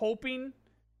hoping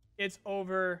it's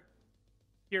over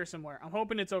here somewhere.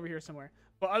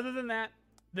 But other than that,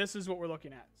 this is what we're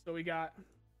looking at. So we got,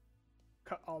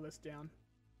 cut all this down.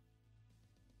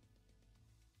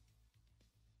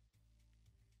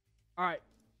 All right.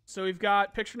 So we've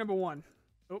got picture number 1.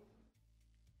 Oh.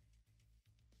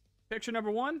 Picture number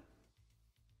 1.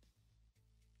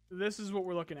 This is what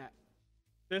we're looking at.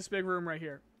 This big room right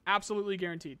here. Absolutely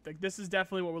guaranteed. Like, this is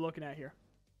definitely what we're looking at here.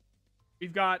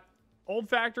 We've got old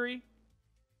factory,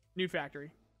 new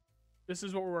factory. This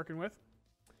is what we're working with.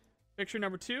 Picture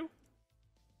number 2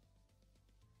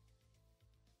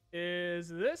 is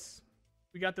this.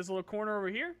 We got this little corner over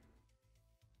here.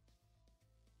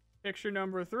 Picture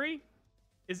number 3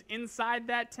 is inside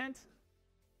that tent.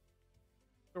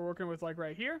 We're working with, like,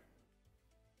 right here.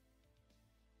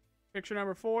 Picture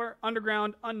number 4,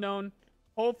 underground, unknown.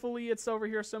 Hopefully it's over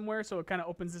here somewhere, so it kind of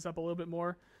opens this up a little bit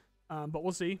more. But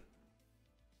we'll see.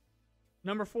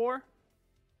 Number 4,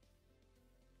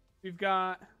 we've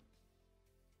got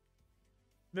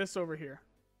this over here.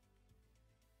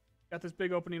 Got this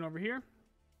big opening over here.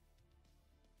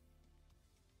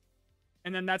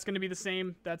 And then that's going to be the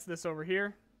same. That's this over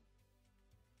here.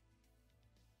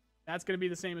 That's going to be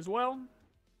the same as well.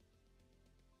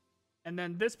 And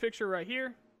then this picture right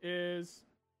here is,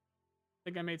 I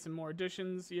think I made some more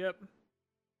additions. Yep.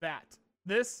 That.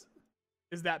 This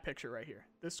is that picture right here.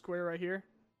 This square right here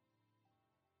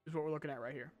is what we're looking at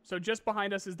right here. So just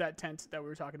behind us is that tent that we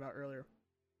were talking about earlier.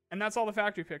 And that's all the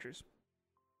factory pictures.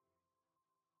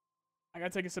 I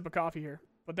gotta take a sip of coffee here.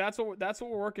 But that's what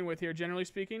we're working with here, generally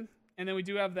speaking. And then we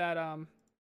do have that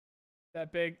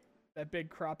that big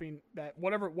cropping, that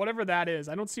whatever that is.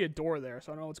 I don't see a door there,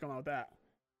 so I don't know what's going on with that.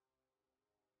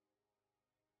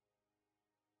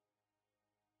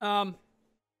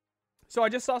 So I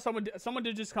just saw someone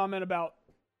did just comment about,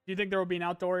 do you think there will be an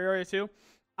outdoor area too?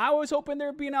 I was hoping there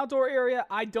would be an outdoor area.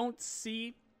 I don't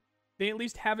see, they at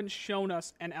least haven't shown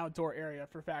us an outdoor area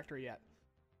for factory yet.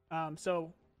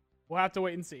 So we'll have to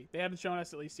wait and see. They haven't shown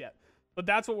us at least yet. But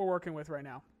that's what we're working with right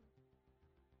now.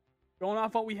 Going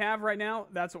off what we have right now,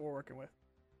 that's what we're working with.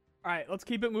 All right, let's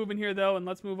keep it moving here though, and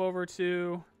let's move over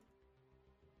to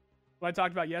what I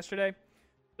talked about yesterday.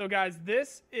 So guys,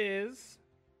 this is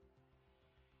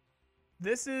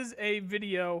a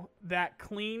video that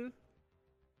Clean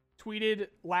tweeted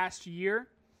last year,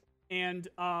 and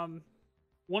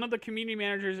one of the community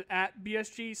managers at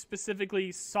BSG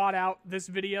specifically sought out this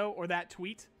video or that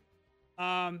tweet.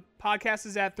 Podcast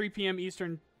is at 3 p.m.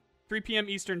 Eastern. 3 p.m.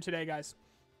 Eastern today, guys,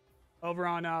 over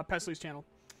on Pesley's channel.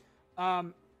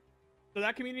 So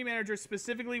that community manager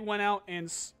specifically went out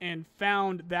and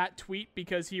found that tweet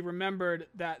because he remembered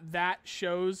that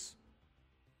shows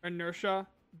inertia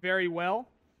very well.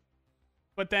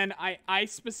 But then I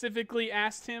specifically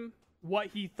asked him what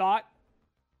he thought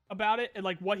about it, and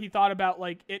like what he thought about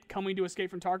like it coming to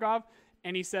Escape from Tarkov,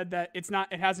 and he said that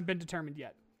it hasn't been determined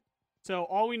yet. So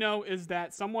all we know is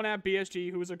that someone at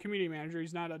BSG, who is a community manager,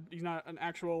 he's not an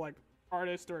actual like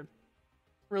artist or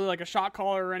really like a shot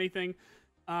caller or anything,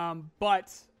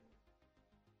 but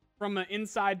from an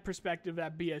inside perspective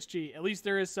at BSG, at least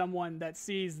there is someone that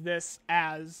sees this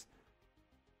as,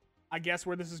 I guess,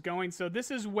 where this is going. So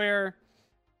this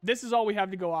is all we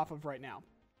have to go off of right now.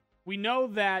 We know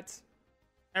that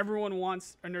everyone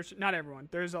wants inertia. Not everyone.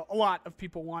 There's a lot of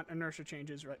people want inertia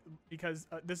changes, right? Because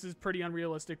this is pretty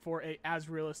unrealistic for a as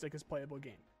realistic as playable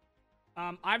game.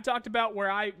 I've talked about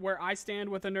where I stand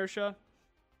with inertia.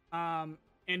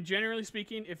 And generally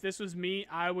speaking, if this was me,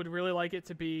 I would really like it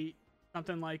to be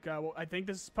something like, well, I think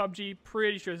this is PUBG.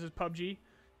 Pretty sure this is PUBG.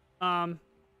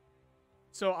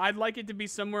 So I'd like it to be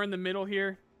somewhere in the middle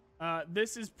here.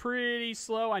 This is pretty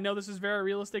slow. I know this is very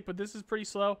realistic, but this is pretty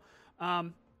slow.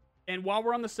 And while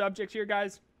we're on the subject here,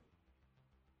 guys,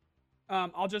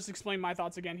 I'll just explain my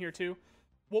thoughts again here too.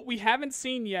 What we haven't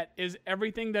seen yet is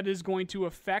everything that is going to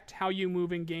affect how you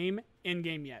move in game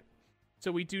yet.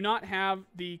 So we do not have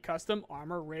the custom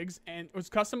armor rigs and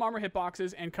custom armor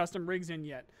hitboxes and custom rigs in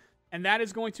yet. And that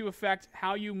is going to affect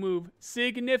how you move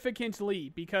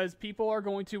significantly because people are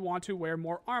going to want to wear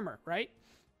more armor, right?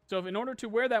 So if in order to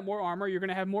wear that more armor, you're going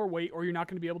to have more weight or you're not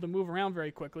going to be able to move around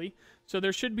very quickly. So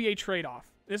there should be a trade-off.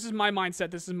 This is my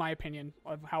mindset. This is my opinion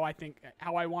of how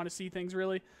I want to see things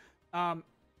really.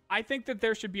 I think that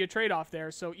there should be a trade-off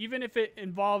there. So even if it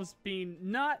involves being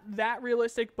not that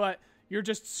realistic, but you're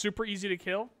just super easy to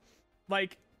kill,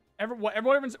 like what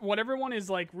everyone is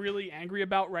like really angry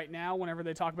about right now whenever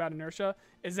they talk about inertia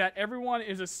is that everyone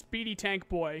is a speedy tank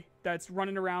boy that's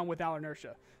running around without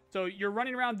inertia. So you're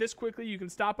running around this quickly, you can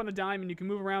stop on a dime and you can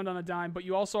move around on a dime, but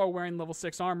you also are wearing level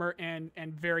 6 armor and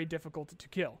very difficult to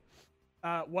kill.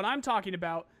 What I'm talking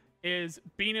about is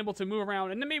being able to move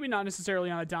around, and then maybe not necessarily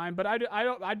on a dime, but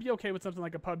I'd be okay with something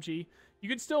like a PUBG. You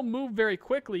can still move very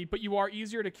quickly, but you are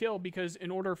easier to kill because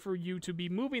in order for you to be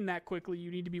moving that quickly,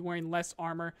 you need to be wearing less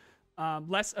armor,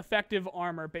 less effective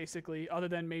armor, basically, other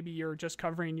than maybe you're just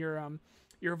covering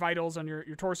your vitals on your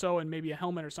torso and maybe a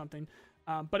helmet or something.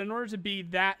 But in order to be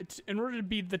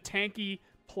the tanky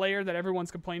player that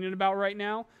everyone's complaining about right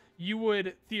now, you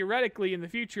would theoretically in the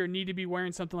future need to be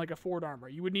wearing something like a Ford armor.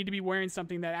 You would need to be wearing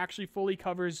something that actually fully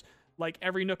covers like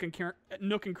every nook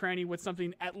and cranny with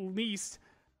something at least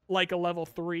like a level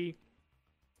 3,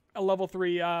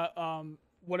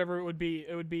 whatever it would be.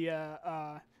 It would be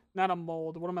not a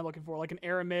mold. What am I looking for? Like an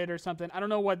aramid or something. I don't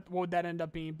know what would that end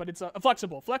up being, but it's a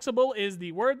flexible. Flexible is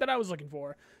the word that I was looking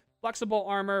for. Flexible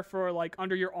armor for like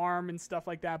under your arm and stuff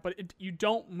like that, but you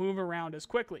don't move around as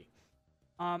quickly.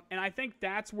 And I think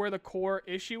that's where the core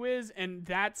issue is, and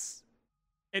it's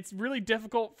really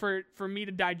difficult for me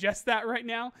to digest that right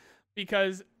now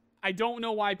because I don't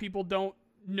know why people don't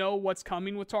know what's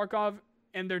coming with Tarkov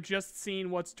and they're just seeing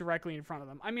what's directly in front of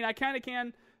them. I mean, I kind of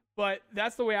can, but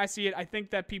that's the way I see it. I think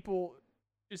that people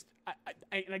just,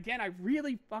 and again, I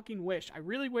really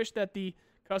wish that the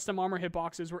custom armor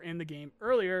hitboxes were in the game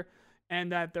earlier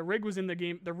and that the rigs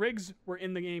were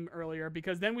in the game earlier,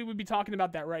 because then we would be talking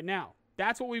about that right now.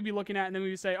 That's what we'd be looking at, and then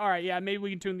we would say, all right, yeah, maybe we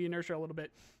can tune the inertia a little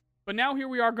bit. But now here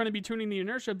we are going to be tuning the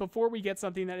inertia before we get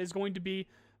something that is going to be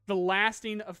the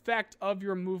lasting effect of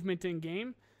your movement in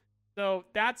game. So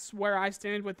that's where I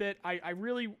stand with it. I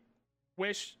really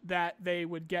wish that they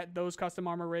would get those the custom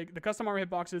armor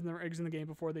hitboxes and the rigs in the game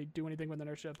before they do anything with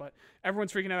inertia, but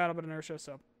everyone's freaking out about inertia,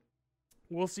 so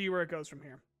we'll see where it goes from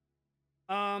here.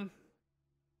 Boop,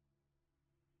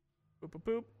 boop,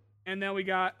 boop. And then we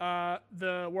got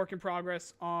the work in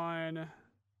progress on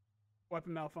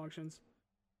weapon malfunctions.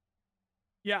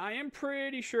 Yeah, I am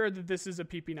pretty sure that this is a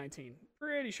PP19.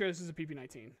 Pretty sure this is a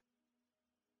PP19.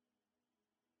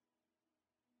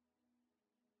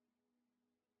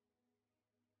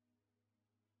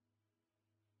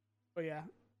 But yeah,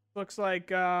 looks like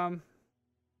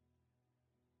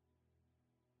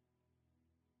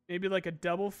maybe like a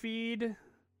double feed.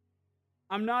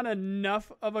 I'm not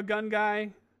enough of a gun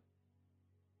guy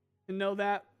to know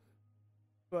that,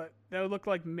 but that would look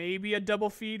like maybe a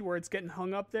double feed where it's getting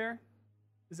hung up there.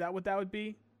 Is that what that would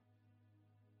be?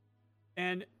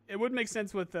 And it would make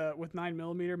sense with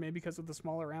 9mm, maybe because of the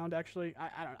smaller round. Actually,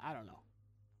 I don't know.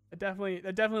 It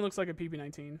definitely looks like a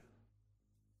PP19.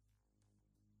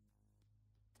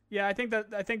 Yeah, I think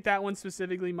that one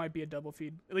specifically might be a double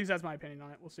feed. At least that's my opinion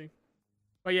on it. We'll see.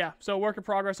 But yeah, so work in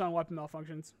progress on weapon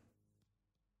malfunctions.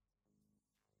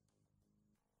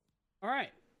 All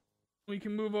right. We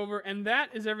can move over, and that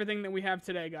is everything that we have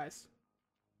today, guys.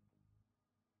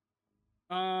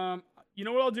 You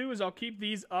know what I'll do is I'll keep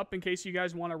these up in case you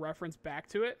guys want to reference back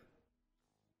to it.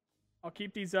 I'll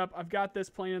keep these up. I've got this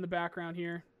playing in the background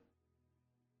here.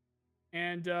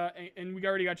 And we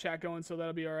already got chat going, so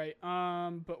that'll be all right.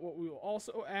 But what we will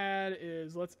also add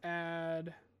is let's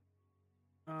add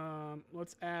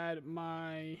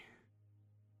my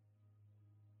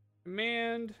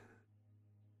command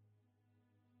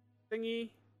thingy,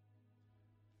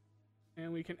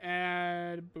 and we can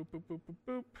add boop boop boop boop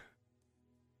boop.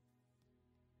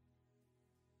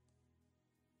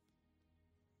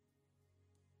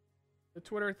 The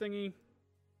Twitter thingy.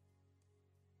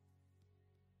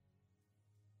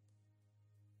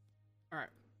 All right.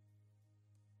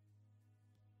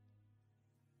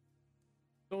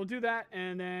 So we'll do that,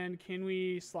 and then can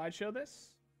we slideshow this?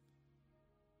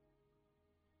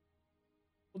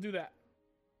 We'll do that.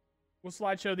 We'll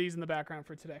slideshow these in the background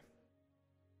for today.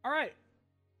 All right.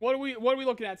 What are we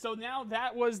looking at? So now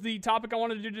that was the topic I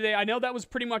wanted to do today. I know that was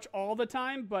pretty much all the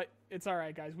time, but it's all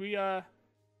right, guys. We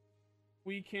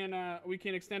can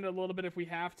extend it a little bit if we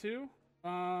have to.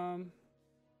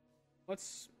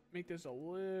 Let's make this a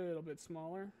little bit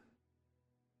smaller.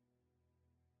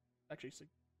 Actually,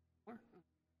 more.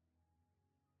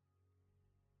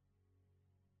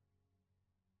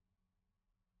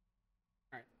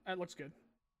 That looks good.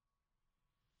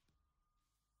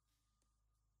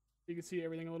 You can see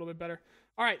everything a little bit better.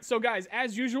 All right, so guys,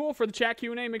 as usual for the chat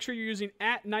Q&A, make sure you're using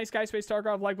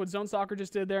 @NiceGuySpaceTarkov, like what Zone Soccer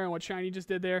just did there and what Shiny just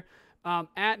did there.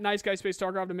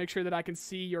 @NiceGuySpaceTarkov to make sure that I can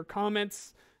see your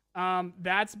comments.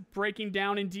 That's breaking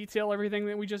down in detail everything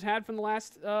that we just had from the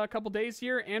last couple days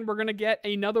here, and we're gonna get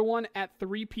another one at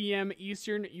 3 p.m.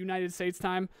 Eastern United States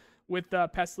time with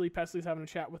Pesley. Pesley's having a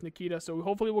chat with Nikita, so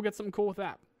hopefully we'll get something cool with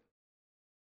that.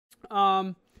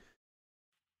 I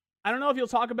don't know if you'll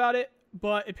talk about it,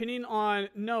 but opinion on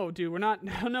no, dude, we're not.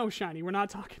 No, Shiny, we're not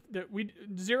talking.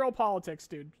 Zero politics,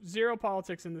 dude. Zero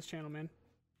politics in this channel, man.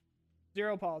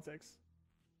 Zero politics.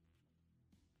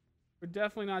 We're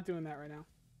definitely not doing that right now.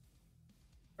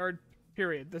 Or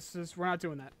period. We're not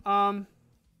doing that.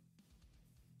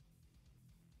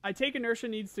 I take inertia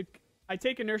needs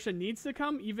to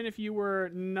come, even if you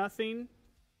were nothing.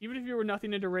 Even if you were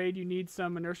nothing into raid, you need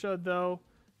some inertia, though.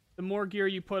 The more gear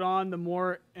you put on, the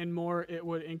more and more it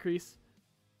would increase.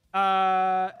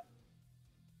 I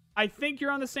think you're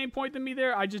on the same point than me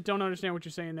there. I just don't understand what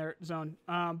you're saying there, Zone.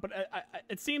 But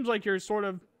it seems like you're sort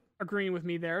of agreeing with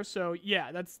me there. So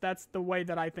yeah, that's the way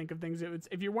that I think of things.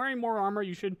 If you're wearing more armor,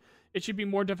 it should be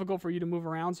more difficult for you to move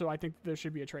around. So I think there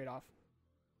should be a trade-off.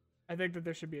 It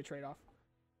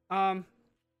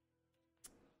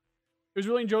was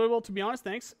really enjoyable, to be honest.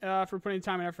 Thanks for putting the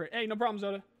time and effort. Hey, no problem,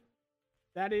 Zoda.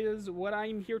 That is what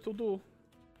I'm here to do.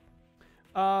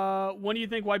 When do you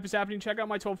think wipe is happening? Check out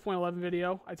my 12.11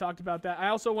 video. I talked about that. I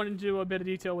also went into a bit of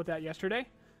detail with that yesterday.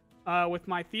 With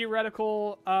my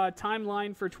theoretical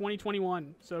timeline for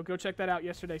 2021. So go check that out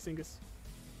yesterday, Singus.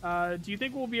 Do you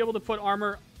think we'll be able to put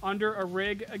armor under a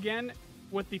rig again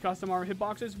with the custom armor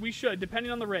hitboxes? We should,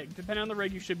 depending on the rig. Depending on the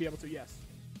rig, you should be able to, yes.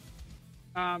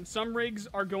 Some rigs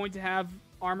are going to have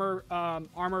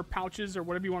armor pouches or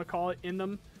whatever you want to call it in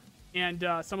them. And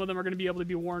some of them are going to be able to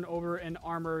be worn over an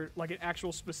armor, like an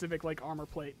actual specific like armor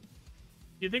plate.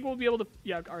 Do you think we'll be able to...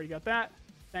 Yeah, already got that.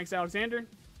 Thanks, Alexander.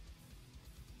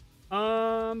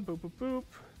 Boop, boop, boop.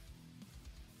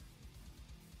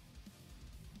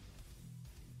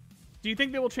 Do you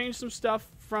think they will change some stuff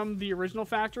from the original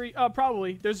factory?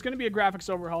 Probably. There's going to be a graphics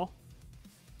overhaul.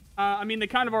 I mean, they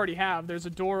kind of already have. There's a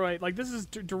doorway. Like, this is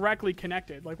directly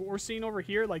connected. Like, what we're seeing over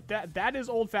here, like, that is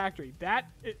old factory.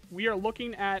 We are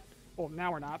looking at... Well,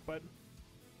 now we're not, but...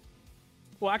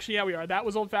 Well, actually, yeah, we are. That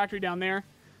was old factory down there.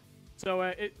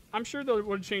 So, I'm sure they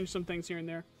would change some things here and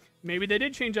there. Maybe they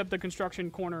did change up the construction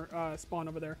corner spawn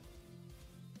over there.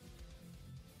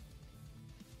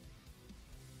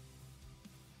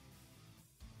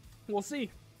 We'll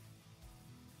see.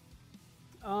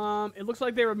 It looks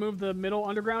like they removed the middle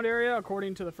underground area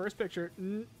according to the first picture.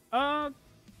 According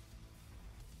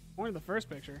to the first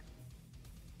picture.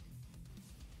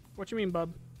 What you mean,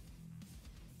 bub?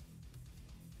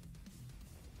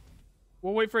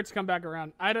 We'll wait for it to come back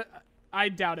around. I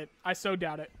doubt it. I so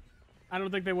doubt it. I don't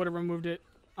think they would have removed it.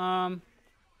 I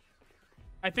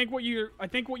think what you're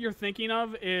thinking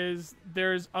of is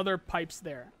there's other pipes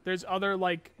there. There's other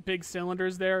like big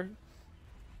cylinders there.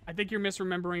 I think you're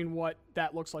misremembering what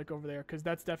that looks like over there, because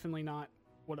that's definitely not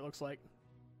what it looks like.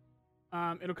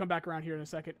 It'll come back around here in a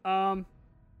second.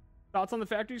 Thoughts on the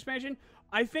factory expansion?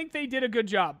 I think they did a good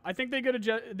job. I think they did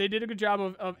a good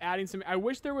job of adding some. I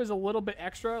wish there was a little bit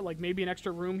extra, like maybe an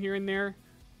extra room here and there.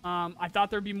 I thought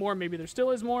there'd be more. Maybe there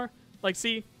still is more. Like,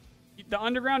 see, the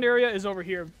underground area is over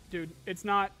here, dude. It's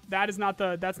not. That's not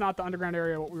the underground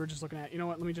area. What we were just looking at. You know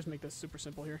what? Let me just make this super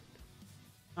simple here.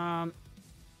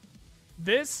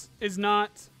 This is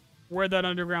not where that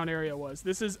underground area was.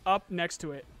 This is up next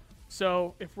to it.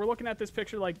 So if we're looking at this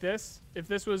picture like this, if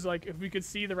this was like, if we could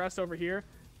see the rest over here,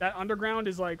 that underground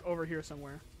is like over here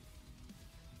somewhere.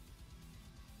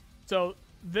 So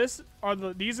these are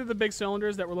the big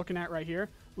cylinders that we're looking at right here.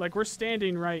 Like, we're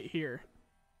standing right here.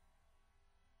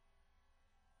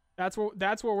 That's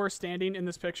where we're standing in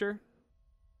this picture.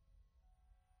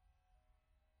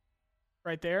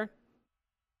 Right there.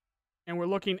 And we're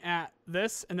looking at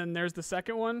this, and then there's the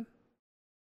second one.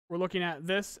 We're looking at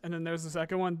this, and then there's the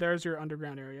second one. There's your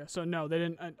underground area. So no, they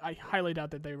didn't. I highly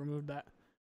doubt that they removed that.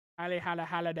 Highly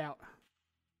doubt.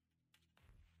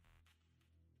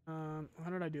 How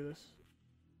did I do this?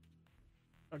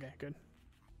 Okay, good.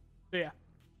 So yeah.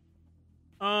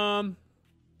 Boop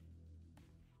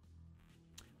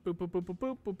boop boop boop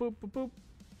boop boop boop boop boop.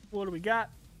 What do we got?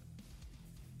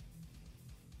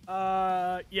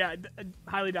 Yeah,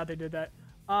 highly doubt they did that.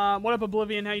 What up,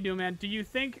 Oblivion? How you doing, man? Do you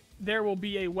think there will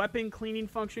be a weapon cleaning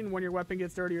function when your weapon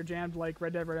gets dirty or jammed like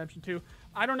Red Dead Redemption 2?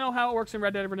 I don't know how it works in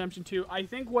Red Dead Redemption 2. I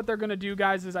think what they're going to do,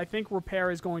 guys, is I think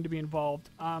repair is going to be involved.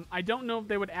 I don't know if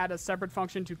they would add a separate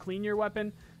function to clean your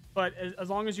weapon, but as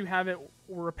long as you have it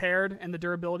repaired and the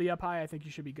durability up high, I think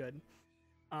you should be good.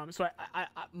 So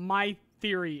my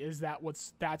theory is that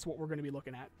that's what we're going to be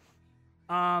looking at.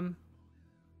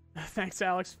 Thanks,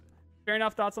 Alex. Fair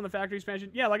enough. Thoughts on the factory expansion?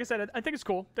 Yeah, like I said, I think it's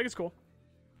cool.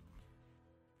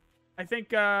 I think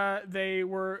they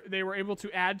were able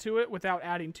to add to it without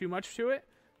adding too much to it,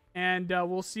 and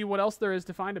we'll see what else there is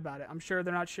to find about it. I'm sure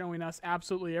they're not showing us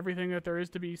absolutely everything that there is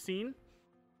to be seen,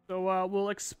 so we'll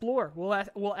explore.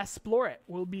 We'll explore it.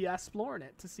 We'll be exploring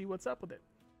it to see what's up with it.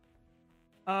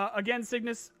 Again,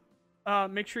 Cygnus,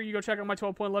 make sure you go check out my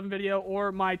 12.11 video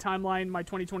or my timeline, my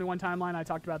 2021 timeline. I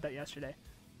talked about that yesterday.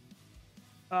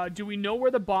 Do we know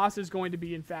where the boss is going to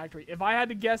be in Factory? If I had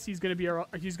to guess, he's going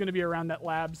to be around that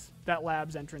labs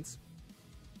entrance.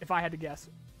 If I had to guess,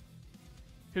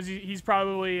 because he's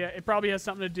probably it probably has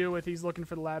something to do with he's looking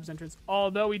for the labs entrance.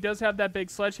 Although he does have that big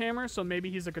sledgehammer, so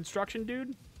maybe he's a construction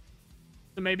dude.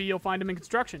 So maybe you'll find him in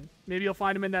construction. Maybe you'll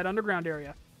find him in that underground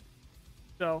area.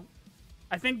 So,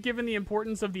 I think given the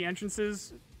importance of the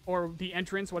entrances or the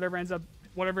entrance, whatever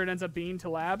it ends up being to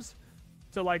labs,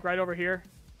 so like right over here.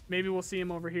 Maybe we'll see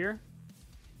him over here.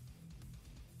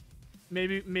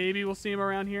 Maybe we'll see him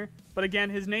around here. But again,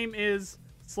 his name is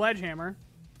Sledgehammer.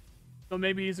 So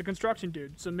maybe he's a construction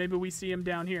dude. So maybe we see him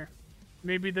down here.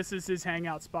 Maybe this is his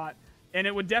hangout spot. And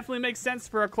it would definitely make sense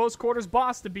for a close quarters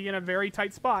boss to be in a very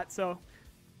tight spot. So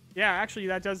yeah, actually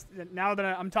that does. Now that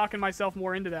I'm talking myself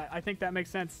more into that, I think that makes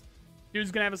sense. Dude's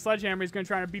going to have a sledgehammer. He's going to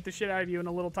try to beat the shit out of you in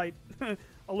a little tight, a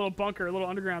little bunker, a little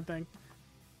underground thing.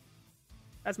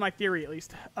 That's my theory, at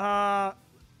least.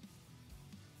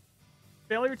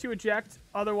 Failure to eject.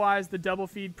 Otherwise, the double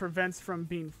feed prevents from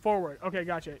being forward. Okay,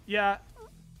 gotcha. Yeah.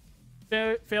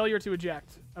 Failure to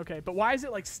eject. Okay, but why is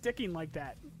it like sticking like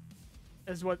that?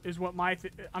 Is what my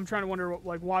I'm trying to wonder.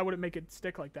 Like, why would it make it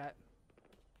stick like that?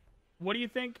 What do you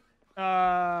think?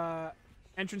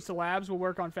 Entrance to labs will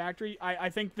work on Factory. I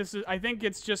think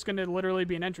it's just going to literally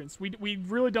be an entrance. We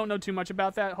really don't know too much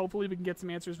about that. Hopefully, we can get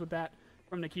some answers with that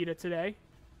from Nikita today.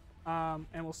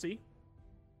 And we'll see.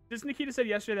 This Nikita said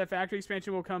yesterday that Factory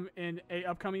expansion will come in a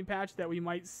upcoming patch that we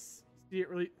might see it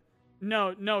really.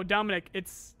 No, Dominic,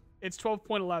 it's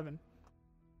 12.11.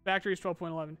 Factory is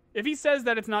 12.11. If he says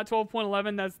that it's not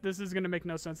 12.11, this is going to make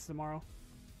no sense tomorrow.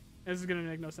 This is going to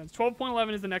make no sense.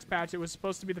 12.11 is the next patch. It was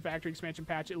supposed to be the Factory expansion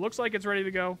patch. It looks like it's ready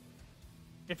to go.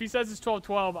 If he says it's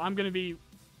 12.12, I'm going to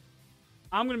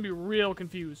be real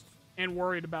confused and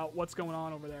worried about what's going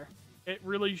on over there. It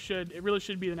really should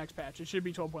be the next patch. It should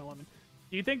be 12.11.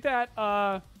 Do you think that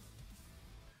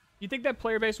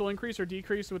player base will increase or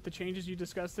decrease with the changes you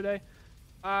discussed today?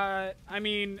 I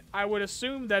mean, I would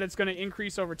assume that it's going to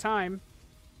increase over time.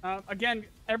 Again,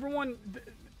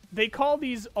 they call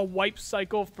these a wipe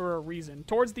cycle for a reason.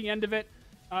 Towards the end of it,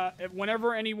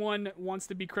 whenever anyone wants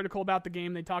to be critical about the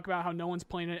game, they talk about how no one's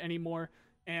playing it anymore,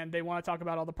 and they want to talk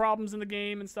about all the problems in the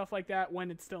game and stuff like that when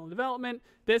it's still in development.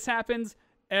 This happens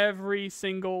every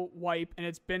single wipe, and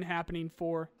it's been happening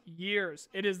for years.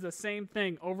 It is the same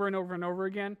thing over and over and over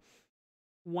again.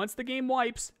 Once the game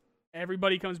wipes,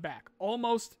 everybody comes back.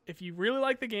 Almost, if you really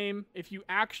like the game, if you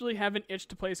actually have an itch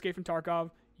to play Escape from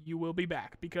Tarkov, you will be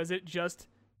back, because it just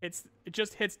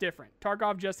hits different.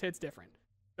 Tarkov just hits different.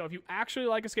 So if you actually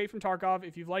like Escape from Tarkov,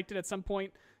 if you've liked it at some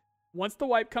point, once the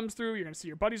wipe comes through, you're going to see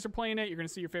your buddies are playing it. You're going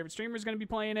to see your favorite streamers going to be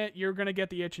playing it. You're going to get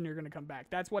the itch and you're going to come back.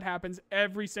 That's what happens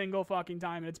every single fucking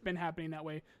time. And it's been happening that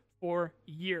way for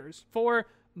years, for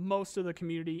most of the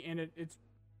community. And it's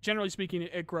generally speaking,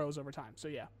 it grows over time. So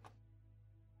yeah.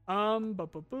 I don't know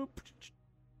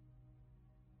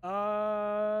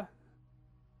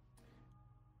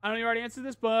if you already answered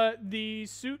this, but the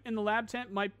suit in the lab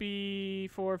tent might be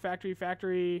for factory,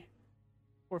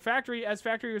 as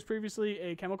Factory was previously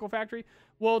a chemical factory.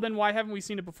 Well, then why haven't we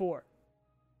seen it before?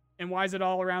 And why is it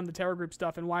all around the Terror Group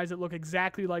stuff? And why does it look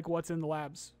exactly like what's in the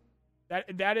labs?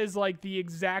 That is like the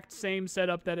exact same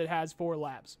setup that it has for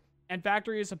labs. And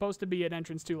Factory is supposed to be an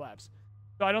entrance to labs.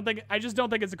 So I just don't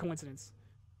think it's a coincidence.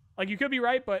 Like, you could be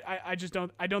right, but I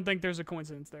don't think there's a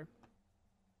coincidence there.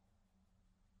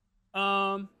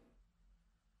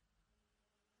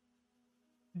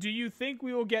 Do you think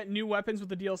we will get new weapons with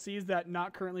the DLCs that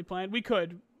not currently planned? We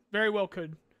could. Very well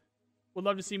could. Would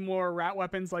love to see more rat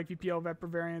weapons like VPO Vepr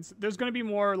variants. There's going to be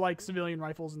more like civilian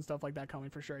rifles and stuff like that coming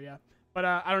for sure, yeah. But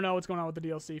I don't know what's going on with the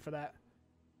DLC for that.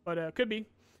 But could be.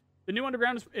 The new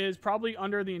underground is probably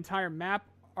under the entire map.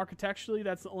 Architecturally,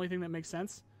 that's the only thing that makes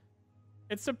sense.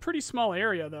 It's a pretty small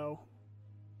area, though.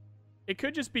 It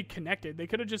could just be connected. They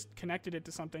could have just connected it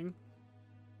to something.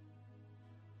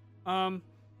 Um,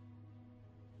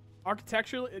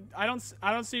 architecturally, I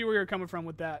don't see where you're coming from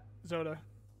with that, Zoda.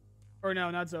 Or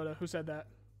no, not Zoda. Who said that?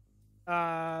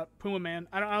 Puma Man.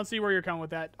 I don't see where you're coming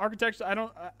with that. Architecture. I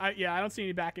don't see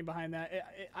any backing behind that.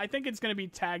 I think it's gonna be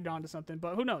tagged onto something,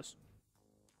 but who knows?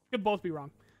 Could both be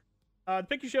wrong. The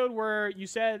pic you showed where you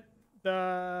said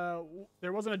there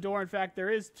wasn't a door. In fact,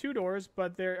 there is 2 doors,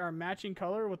 but they are matching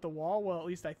color with the wall. Well, at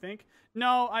least I think.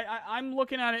 No, I'm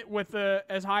looking at it with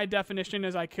as high definition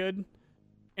as I could,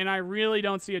 and I really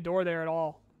don't see a door there at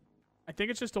all. I think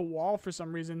it's just a wall for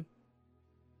some reason.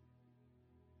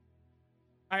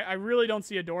 I really don't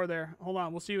see a door there. Hold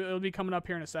on, we'll see. It'll be coming up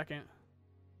here in a second.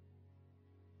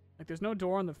 Like, there's no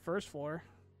door on the first floor.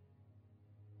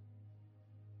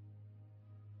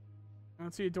 I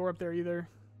don't see a door up there either.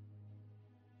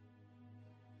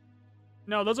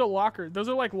 No, those are lockers. Those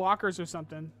are like lockers or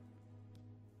something.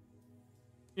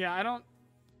 Yeah, I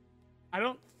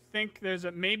don't think there's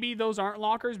a... Maybe those aren't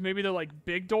lockers. Maybe they're like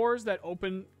big doors that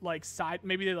open like side...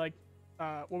 Maybe they like...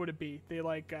 what would it be? They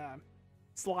like...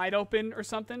 slide open or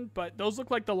something, but those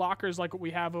look like the lockers like what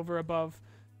we have over above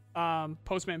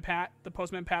Postman Pat, the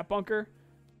Postman Pat bunker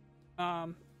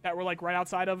that we're like right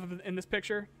outside of in this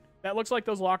picture. That looks like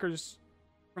those lockers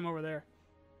from over there.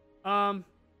 By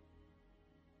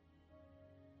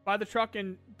the truck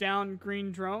and down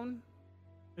green drone.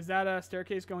 Is that a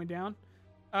staircase going down?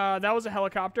 That was a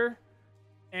helicopter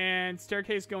and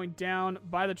staircase going down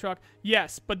by the truck.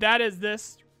 Yes, but that is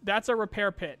this. That's a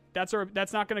repair pit. That's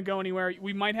not going to go anywhere.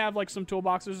 We might have like some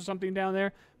toolboxes or something down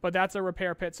there, but that's a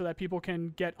repair pit so that people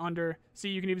can get under. See,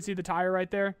 you can even see the tire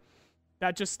right there.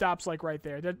 That just stops like right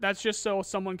there. That's just so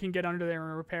someone can get under there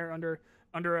and repair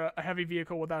under a heavy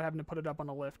vehicle without having to put it up on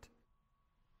a lift.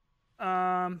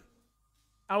 I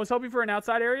was hoping for an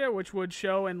outside area which would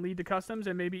show and lead to customs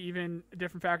and maybe even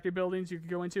different factory buildings you could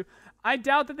go into. I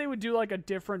doubt that they would do like a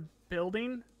different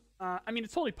building. I mean,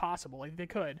 it's totally possible. Like they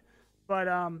could. But,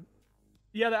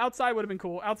 yeah, the outside would have been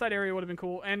cool. Outside area would have been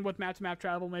cool. And with map-to-map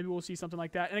travel, maybe we'll see something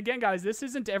like that. And again, guys, this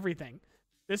isn't everything.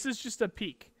 This is just a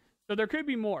peek. So there could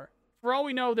be more. For all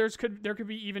we know, there could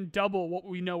be even double what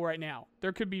we know right now.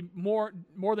 There could be more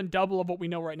than double of what we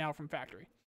know right now from factory.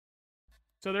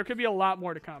 So there could be a lot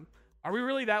more to come. Are we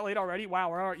really that late already? Wow,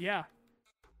 we're already, yeah.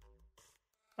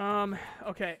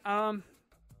 Okay,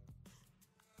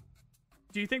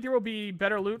 do you think there will be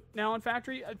better loot now in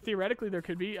factory? Theoretically, there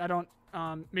could be. I don't.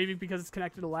 Maybe because it's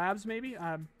connected to labs, maybe.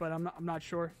 But I'm not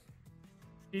sure.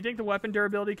 Do you think the weapon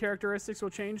durability characteristics will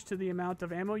change to the amount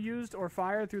of ammo used or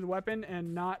fire through the weapon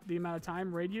and not the amount of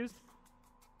time raid used?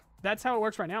 That's how it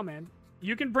works right now, man.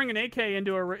 You can bring an AK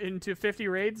into 50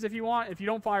 raids if you want. If you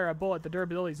don't fire a bullet, the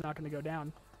durability is not going to go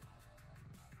down.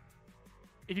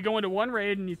 If you go into one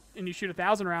raid and you shoot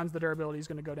 1,000 rounds, the durability is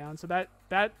going to go down. So that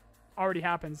already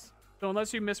happens. So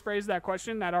unless you misphrase that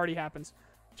question, that already happens.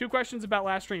 2 questions about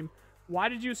last stream. Why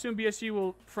did you assume BSG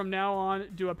will from now on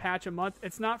do a patch a month?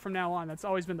 It's not from now on. That's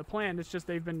always been the plan. It's just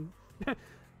they've been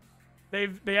they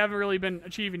haven't really been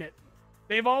achieving it.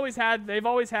 They've always had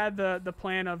the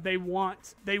plan of they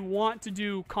want to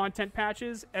do content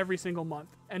patches every single month.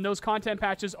 And those content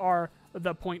patches are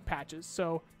the point patches.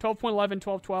 So 12.11,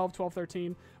 12.12,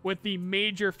 12.13 with the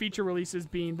major feature releases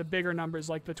being the bigger numbers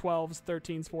like the 12s,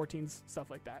 13s, 14s, stuff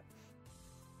like that.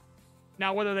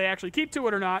 Now, whether they actually keep to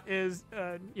it or not is,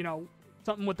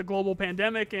 something with the global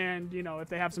pandemic and, if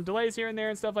they have some delays here and there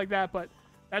and stuff like that. But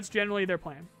that's generally their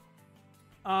plan.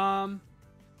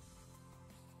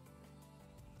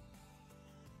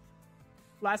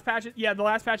 Last patches, yeah, the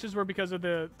last patches were because of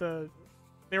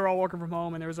they were all working from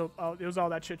home and it was all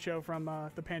that shit show from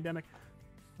the pandemic.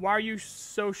 Why are you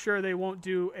so sure they won't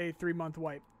do a 3-month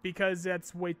wipe? Because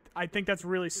I think that's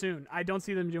really soon. I don't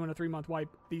see them doing a 3-month wipe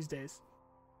these days.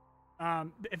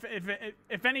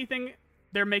 If anything,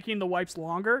 they're making the wipes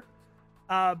longer.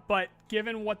 But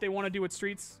given what they want to do with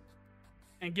streets,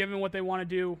 and given what they want to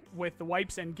do with the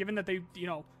wipes, and given that they,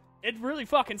 it really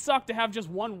fucking sucked to have just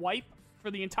one wipe for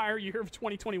the entire year of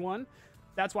 2021.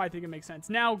 That's why I think it makes sense.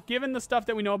 Now, given the stuff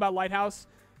that we know about Lighthouse,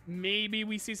 maybe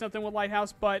we see something with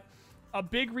Lighthouse. But a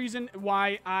big reason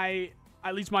why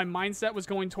at least my mindset was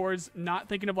going towards not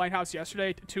thinking of Lighthouse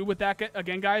yesterday too with that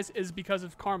again, guys, is because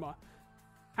of Karma.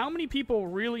 How many people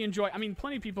really enjoy... I mean,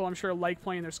 plenty of people, I'm sure, like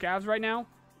playing their scavs right now.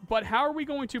 But how are we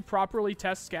going to properly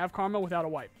test scav Karma without a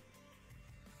wipe?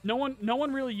 No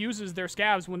one really uses their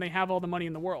scavs when they have all the money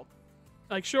in the world.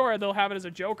 Like, sure, they'll have it as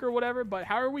a joke or whatever, but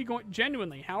how are we going...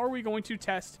 Genuinely, how are we going to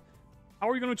test... How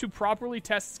are we going to properly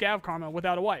test scav Karma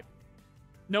without a wipe?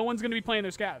 No one's going to be playing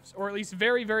their scavs. Or at least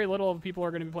very, very little of people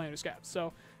are going to be playing their scavs.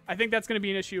 So, I think that's going to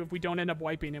be an issue if we don't end up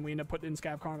wiping and we end up putting in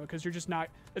Scav Karma, because you're just not.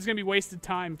 It's going to be wasted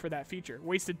time for that feature,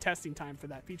 wasted testing time for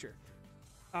that feature.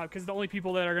 Because the only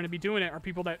people that are going to be doing it are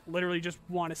people that literally just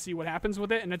want to see what happens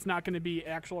with it, and it's not going to be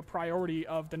actual priority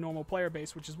of the normal player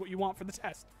base, which is what you want for the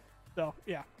test. So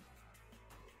yeah.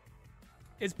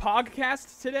 Is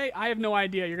Podcast today? I have no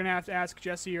idea. You're going to have to ask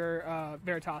Jesse or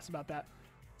Veritas about that.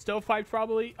 Stovepiped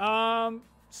probably.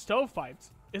 Stovepiped.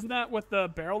 Isn't that with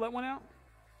the barrel that went out?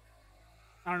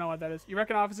 I don't know what that is. You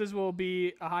reckon offices will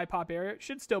be a high pop area?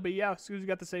 Should still be, yeah. As soon as you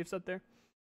got the safes up there.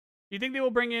 Do you think they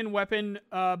will bring in weapon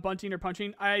bunting or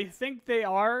punching? I think they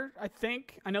are.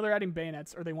 I know they're adding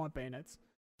bayonets, or they want bayonets.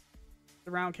 The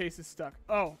round case is stuck.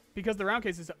 Oh, because the round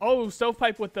case is. Oh,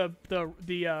 stovepipe with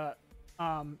the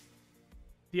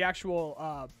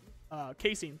actual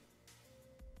casing.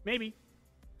 Maybe.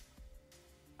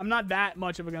 I'm not that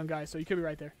much of a gun guy, so you could be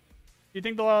right there. Do you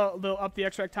think they'll up the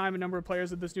extract time and number of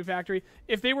players at this new factory?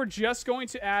 If they were just going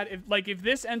to add, if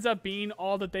this ends up being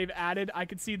all that they've added, I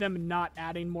could see them not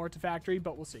adding more to factory,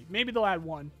 but we'll see. Maybe they'll add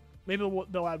one. Maybe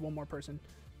they'll add one more person.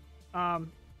 But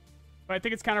I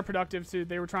think it's counterproductive to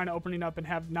they were trying to opening up and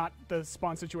have not the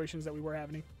spawn situations that we were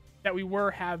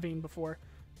having before.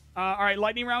 All right,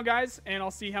 lightning round, guys, and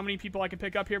I'll see how many people I can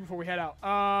pick up here before we head out.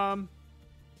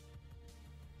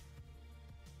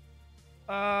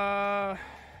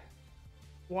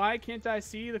 Why can't I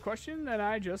see the question that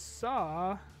I just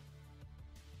saw?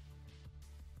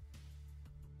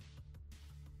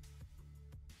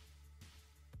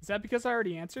 Is that because I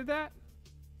already answered that?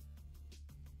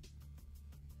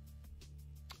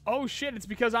 Oh shit, it's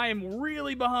because I am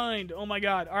really behind. Oh my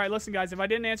god. All right, listen guys, if I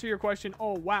didn't answer your question,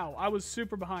 oh wow, I was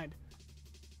super behind.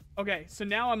 Okay, so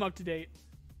now I'm up to date.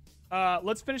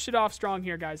 Let's finish it off strong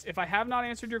here, guys. If I have not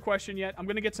answered your question yet, I'm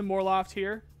going to get to Morloft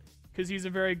here because he's a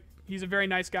very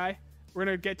nice guy. We're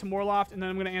going to get to Morloft, and then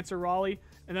I'm going to answer Raleigh,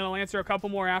 and then I'll answer a couple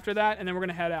more after that, and then we're going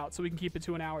to head out so we can keep it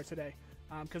to an hour today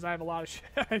because I have a lot of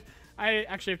shit. I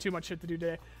actually have too much shit to do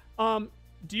today.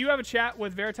 Do you have a chat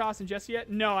with Veritas and Jesse yet?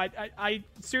 No, I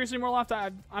seriously,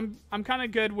 Morloft, I'm kind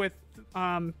of good with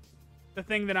the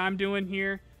thing that I'm doing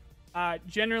here. I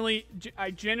genuinely,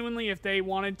 if they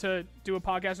wanted to do a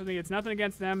podcast with me, it's nothing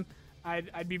against them.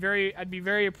 I'd be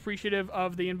very appreciative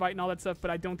of the invite and all that stuff,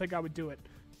 but I don't think I would do it.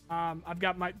 I've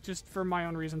got just for my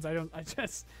own reasons.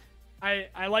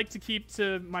 I like to keep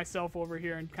to myself over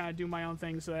here and kind of do my own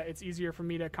thing so that it's easier for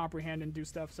me to comprehend and do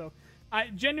stuff. So I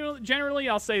generally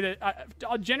I'll say that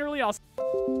I'll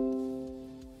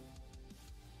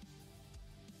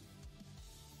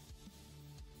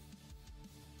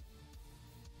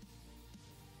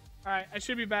all right, I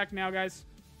should be back now, guys.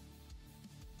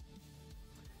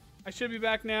 I should be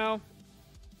back now.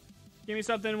 Give me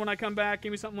something when I come back.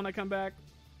 Give me something when I come back.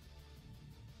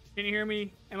 Can you hear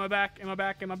me? Am I back? Am I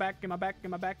back? Am I back? Am I back?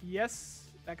 Am I back? Yes.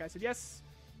 That guy said yes.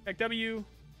 Back W.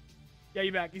 Yeah,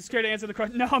 you back. He's scared to answer the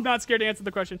question. No, I'm not scared to answer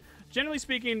the question. Generally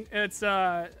speaking, it's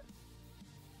I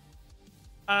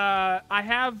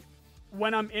have,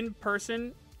 when I'm in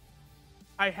person,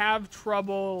 I have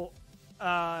trouble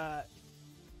I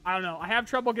don't know. I have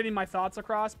trouble getting my thoughts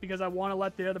across because I want to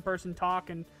let the other person talk.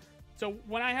 And so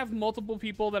when I have multiple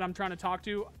people that I'm trying to talk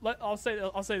to, I'll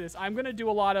say this. I'm going to do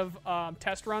a lot of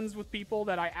test runs with people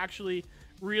that I actually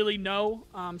really know.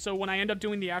 So when I end up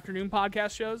doing the afternoon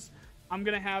podcast shows, I'm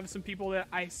going to have some people that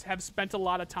I have spent a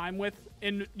lot of time with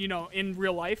in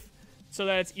real life, so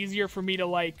that it's easier for me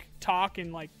to talk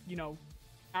and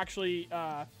actually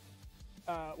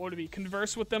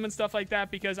converse with them and stuff like that,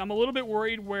 because I'm a little bit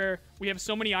worried where we have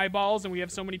so many eyeballs and we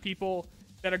have so many people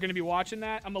that are going to be watching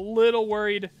that. I'm a little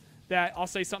worried that I'll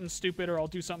say something stupid or I'll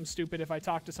do something stupid if I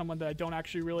talk to someone that I don't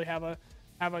actually really have a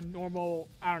normal,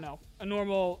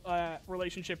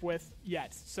 relationship with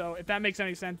yet. So if that makes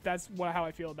any sense, that's how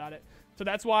I feel about it. So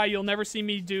that's why you'll never see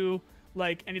me do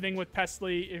anything with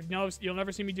Pestly. You'll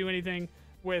never see me do anything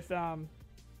with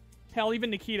hell, even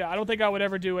Nikita. I don't think I would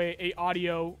ever do a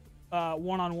audio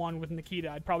one-on-one with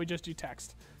Nikita. I'd probably just do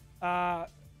text.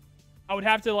 I would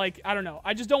have to I don't know.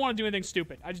 I just don't want to do anything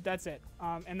stupid. That's it.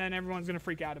 And then everyone's gonna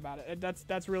freak out about it.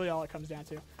 That's really all it comes down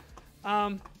to.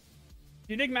 Do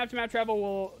you think map-to-map travel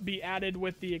will be added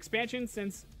with the expansion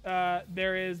since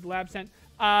there is lab sent?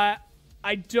 I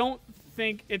don't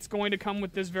think it's going to come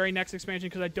with this very next expansion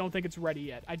because I don't think it's ready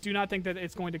yet. I do not think that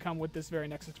it's going to come with this very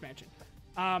next expansion.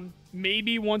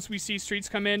 Maybe once we see Streets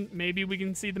come in, maybe we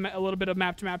can see a little bit of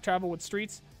map-to-map travel with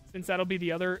Streets, since that'll be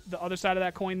the other side of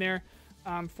that coin there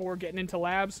for getting into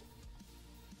labs.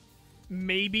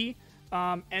 Maybe.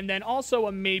 And then also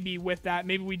a maybe with that,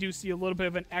 maybe we do see a little bit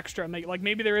of an extra, like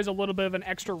maybe there is a little bit of an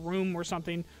extra room or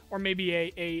something, or maybe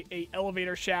a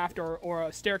elevator shaft or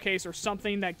a staircase or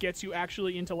something that gets you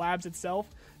actually into labs itself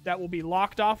that will be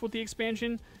locked off with the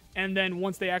expansion. And then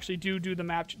once they actually do the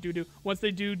map, once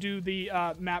they do the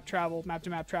map to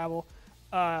map travel,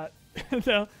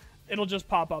 it'll just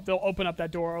pop up. They'll open up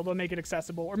that door, or they'll make it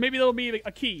accessible, or maybe there'll be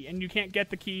a key and you can't get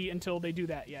the key until they do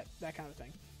that yet. That kind of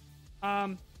thing.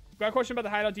 Got a question about the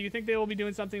hideout. Do you think they will be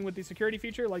doing something with the security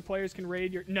feature, like players can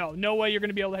raid your? No way you're going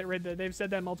to be able to raid that. They've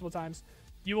said that multiple times.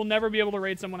 You will never be able to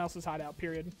raid someone else's hideout.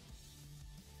 Period.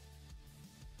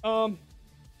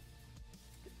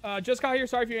 Just got here.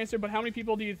 Sorry for your answer, but how many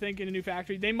people do you think in a new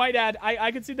factory? They might add.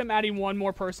 I could see them adding one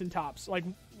more person tops, like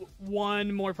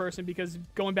one more person, because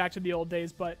going back to the old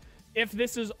days. But if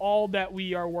this is all that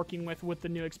we are working with the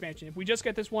new expansion, if we just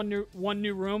get this one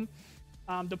new room.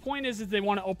 The point is they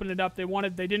want to open it up. They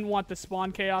didn't want the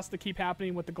spawn chaos to keep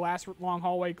happening with the long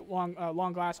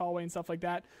glass hallway and stuff like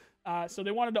that. So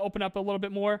they wanted to open up a little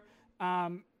bit more.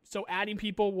 So adding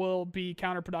people will be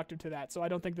counterproductive to that. So I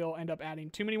don't think they'll end up adding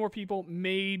too many more people.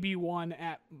 Maybe one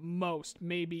at most.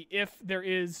 Maybe if there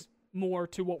is more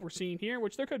to what we're seeing here,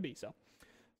 which there could be. So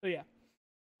yeah.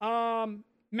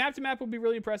 Map to map would be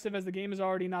really impressive, as the game is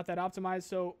already not that optimized,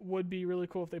 so would be really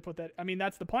cool if they put that. I mean,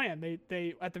 that's the plan.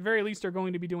 They at the very least are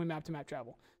going to be doing map to map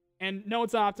travel. And no,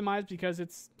 it's not optimized because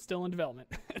it's still in development.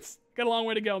 It's got a long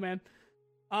way to go, man.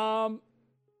 If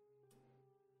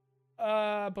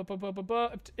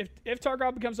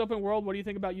Tarkov becomes open world, what do you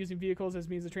think about using vehicles as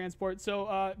means of transport?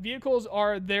 So vehicles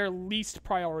are their least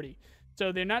priority.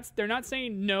 So they're not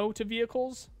saying no to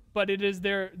vehicles, but it is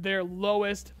their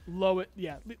lowest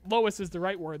is the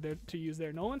right word to use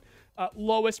there, Nolan.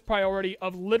 Lowest priority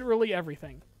of literally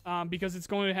everything, because it's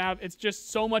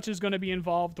just so much is going to be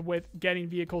involved with getting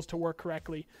vehicles to work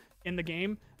correctly in the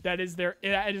game. That is their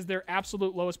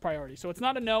absolute lowest priority. So it's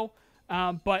not a no,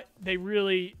 but they're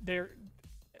going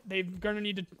to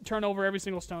need to turn over every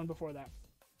single stone before that.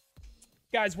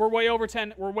 Guys, we're way over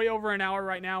 10. We're way over an hour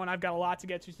right now, and I've got a lot to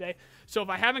get to today. So if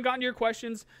I haven't gotten to your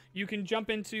questions, you can jump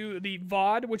into the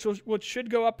VOD, which should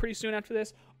go up pretty soon after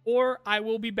this, or I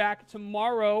will be back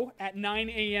tomorrow at 9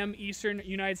 a.m. Eastern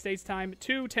United States time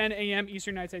to 10 a.m.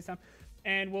 Eastern United States time,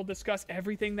 and we'll discuss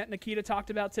everything that Nikita talked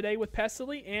about today with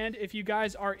Pestily. And if you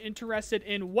guys are interested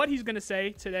in what he's going to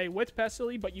say today with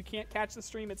Pestily, but you can't catch the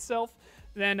stream itself,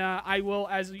 then I will,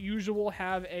 as usual,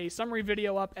 have a summary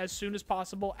video up as soon as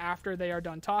possible after they are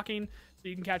done talking, so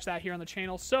you can catch that here on the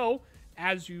channel. So,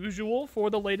 as usual, for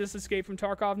the latest Escape from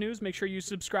Tarkov news, make sure you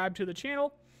subscribe to the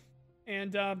channel.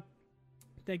 And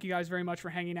thank you guys very much for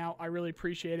hanging out. I really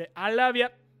appreciate it. I love you.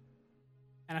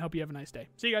 And I hope you have a nice day.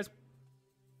 See you guys.